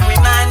trust. Every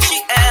man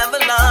she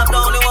ever loved,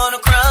 only wanna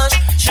crush.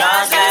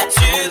 Charge that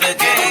to the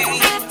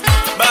game.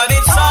 But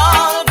it's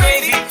all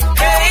gravy,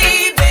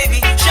 hey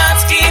baby.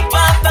 Shots keep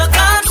up, the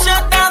cops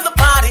shut down the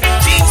party.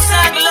 Jeans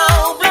sag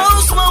low, blow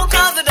smoke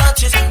on the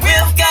Dutchess.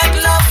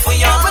 For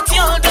you, but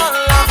you don't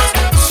love us.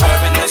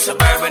 Serving the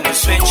suburban and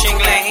switching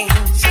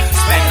lanes.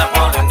 Spend up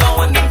all and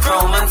going and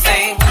chroming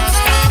things.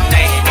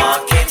 Name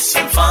markets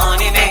and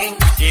funny names.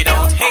 You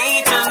don't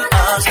hate on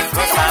us,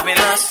 we're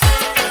fabulous.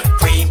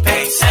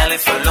 Prepaid, sell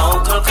it for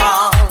local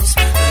calls.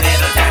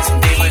 Little dancing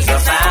dealers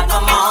of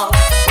alcohol.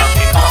 Rock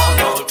it all,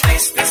 roll,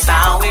 twist, that's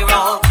how we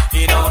roll.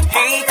 You don't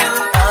hate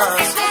on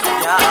us,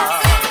 yeah.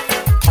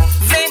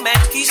 They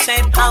met, he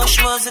said, how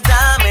she was a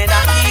diamond.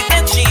 I keep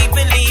that she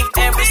believed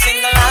every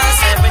single lie.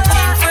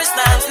 17 first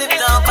nights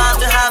lived up, about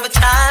to have a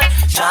child.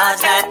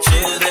 Charge that to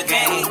the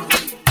game.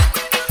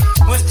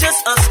 With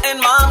just us and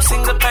mom,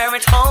 single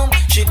parent home.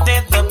 She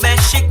did the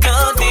best she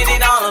could, did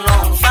it all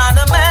alone. Find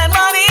a man,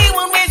 but he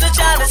won't raise a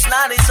child, it's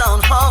not his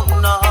own. Oh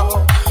no,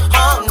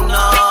 oh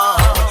no.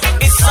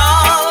 It's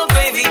all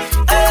gravy,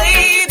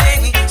 hey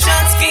baby.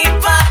 Shots keep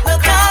back, the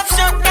cops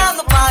shut down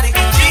the party.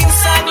 Jeans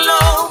sag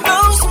low, no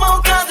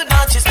smoke on the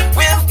Dutchess.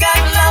 We've got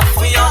love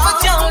for you, but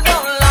you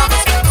don't love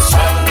us.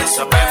 Serving the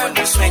suburban,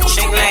 we're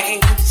switching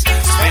lanes.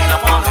 Spend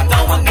up on the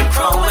dough and the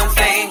chroming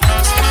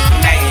things.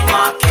 Name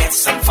markets,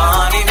 some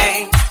funny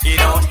names. You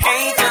don't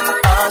hate on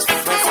us,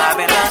 we're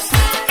fabulous.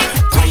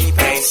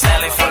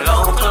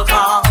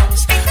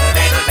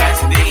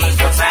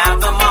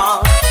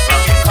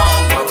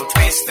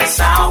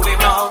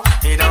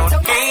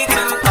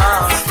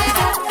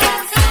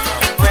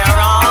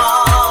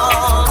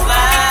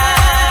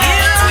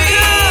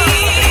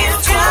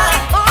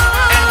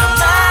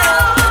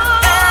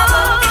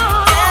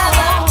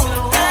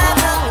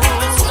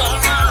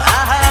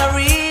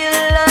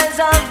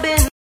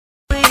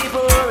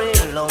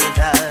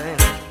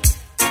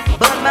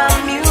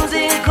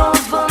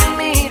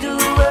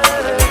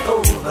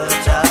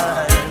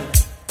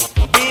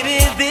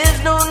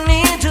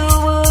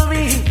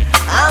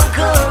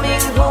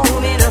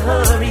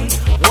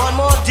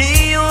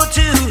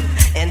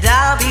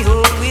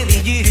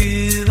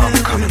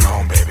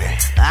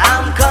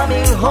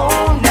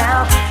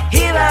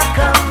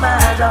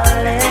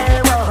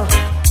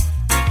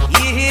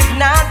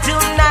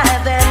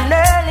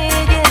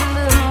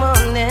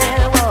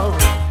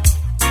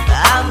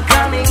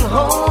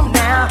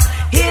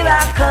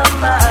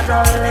 my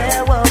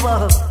darling, whoa,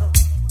 whoa.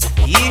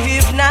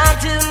 If not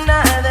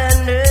tonight,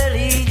 then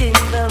early in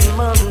the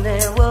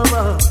morning, whoa,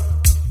 whoa.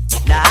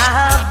 Now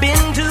I've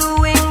been to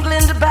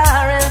England,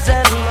 Paris,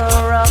 and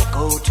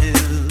Morocco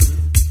too.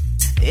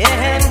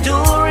 And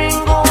during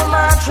all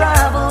my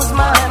travels,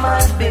 my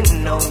mind's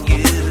been on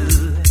you.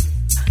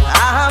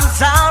 I'm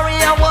sorry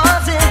I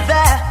wasn't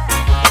there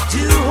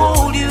to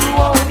hold you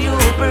on your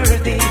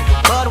birthday,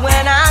 but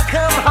when I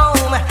come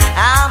home,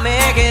 I'll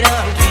make it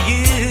up to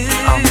you.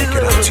 I'll make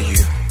it up to you.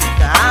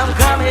 I'm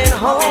coming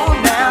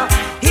home now.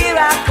 Here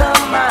I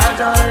come, my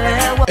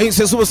darling. Ain't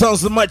say super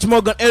sounds the Mike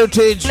Morgan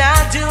Heritage.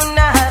 Now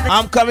tonight,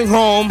 I'm coming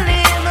home.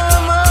 in the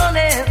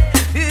morning,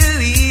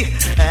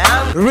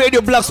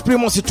 Radio Black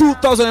Supremacy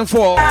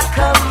 2004.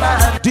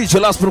 DJ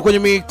Lasper kwenye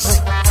mix.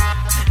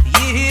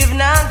 if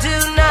not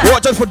tonight,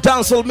 Watch out for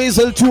Dancehall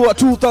Missile Tour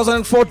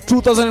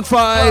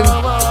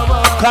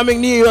 2004-2005. Coming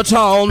near your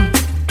town.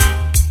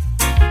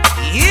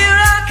 here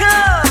I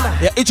come.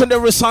 Yeah, each and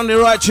every Sunday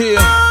right here.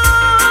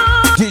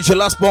 DJ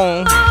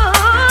Lasper.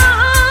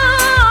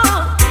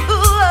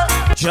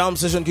 Jam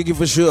session kicking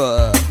for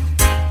sure.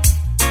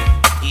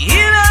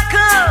 Here I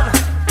come.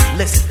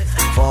 Listen,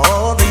 for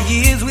all the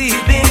years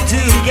we've been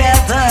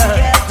together.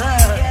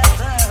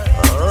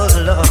 Oh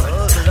Lord,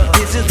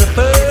 this is the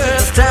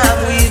first time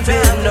we've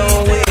been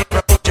away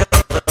from each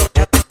other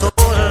so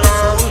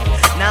long.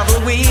 Now the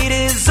wait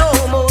is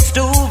almost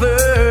over.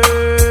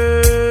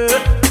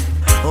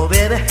 Oh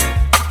baby,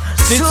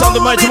 Since on the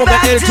Mighty Morgan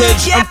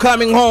Heritage, I'm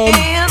coming home.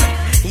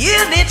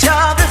 in each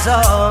other's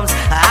arms.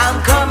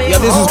 I'm coming Yeah,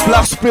 this home. is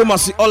Black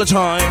Supremacy all the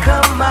time.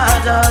 Come, my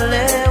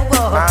darling,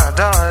 whoa. My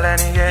darling,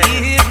 yeah.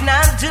 If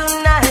not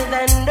tonight,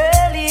 then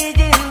early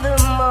in the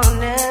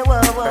morning,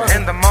 whoa, whoa.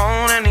 In the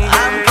morning,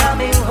 yeah. I'm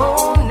coming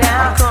home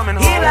now. I'm coming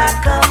Here home. I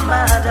come,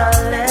 my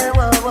darling,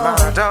 whoa, whoa.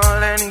 My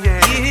darling,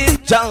 yeah.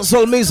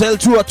 Dancehall Missile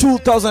Tour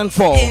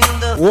 2004.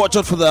 Watch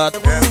out for that.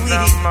 In the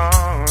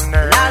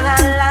morning. La la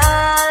la.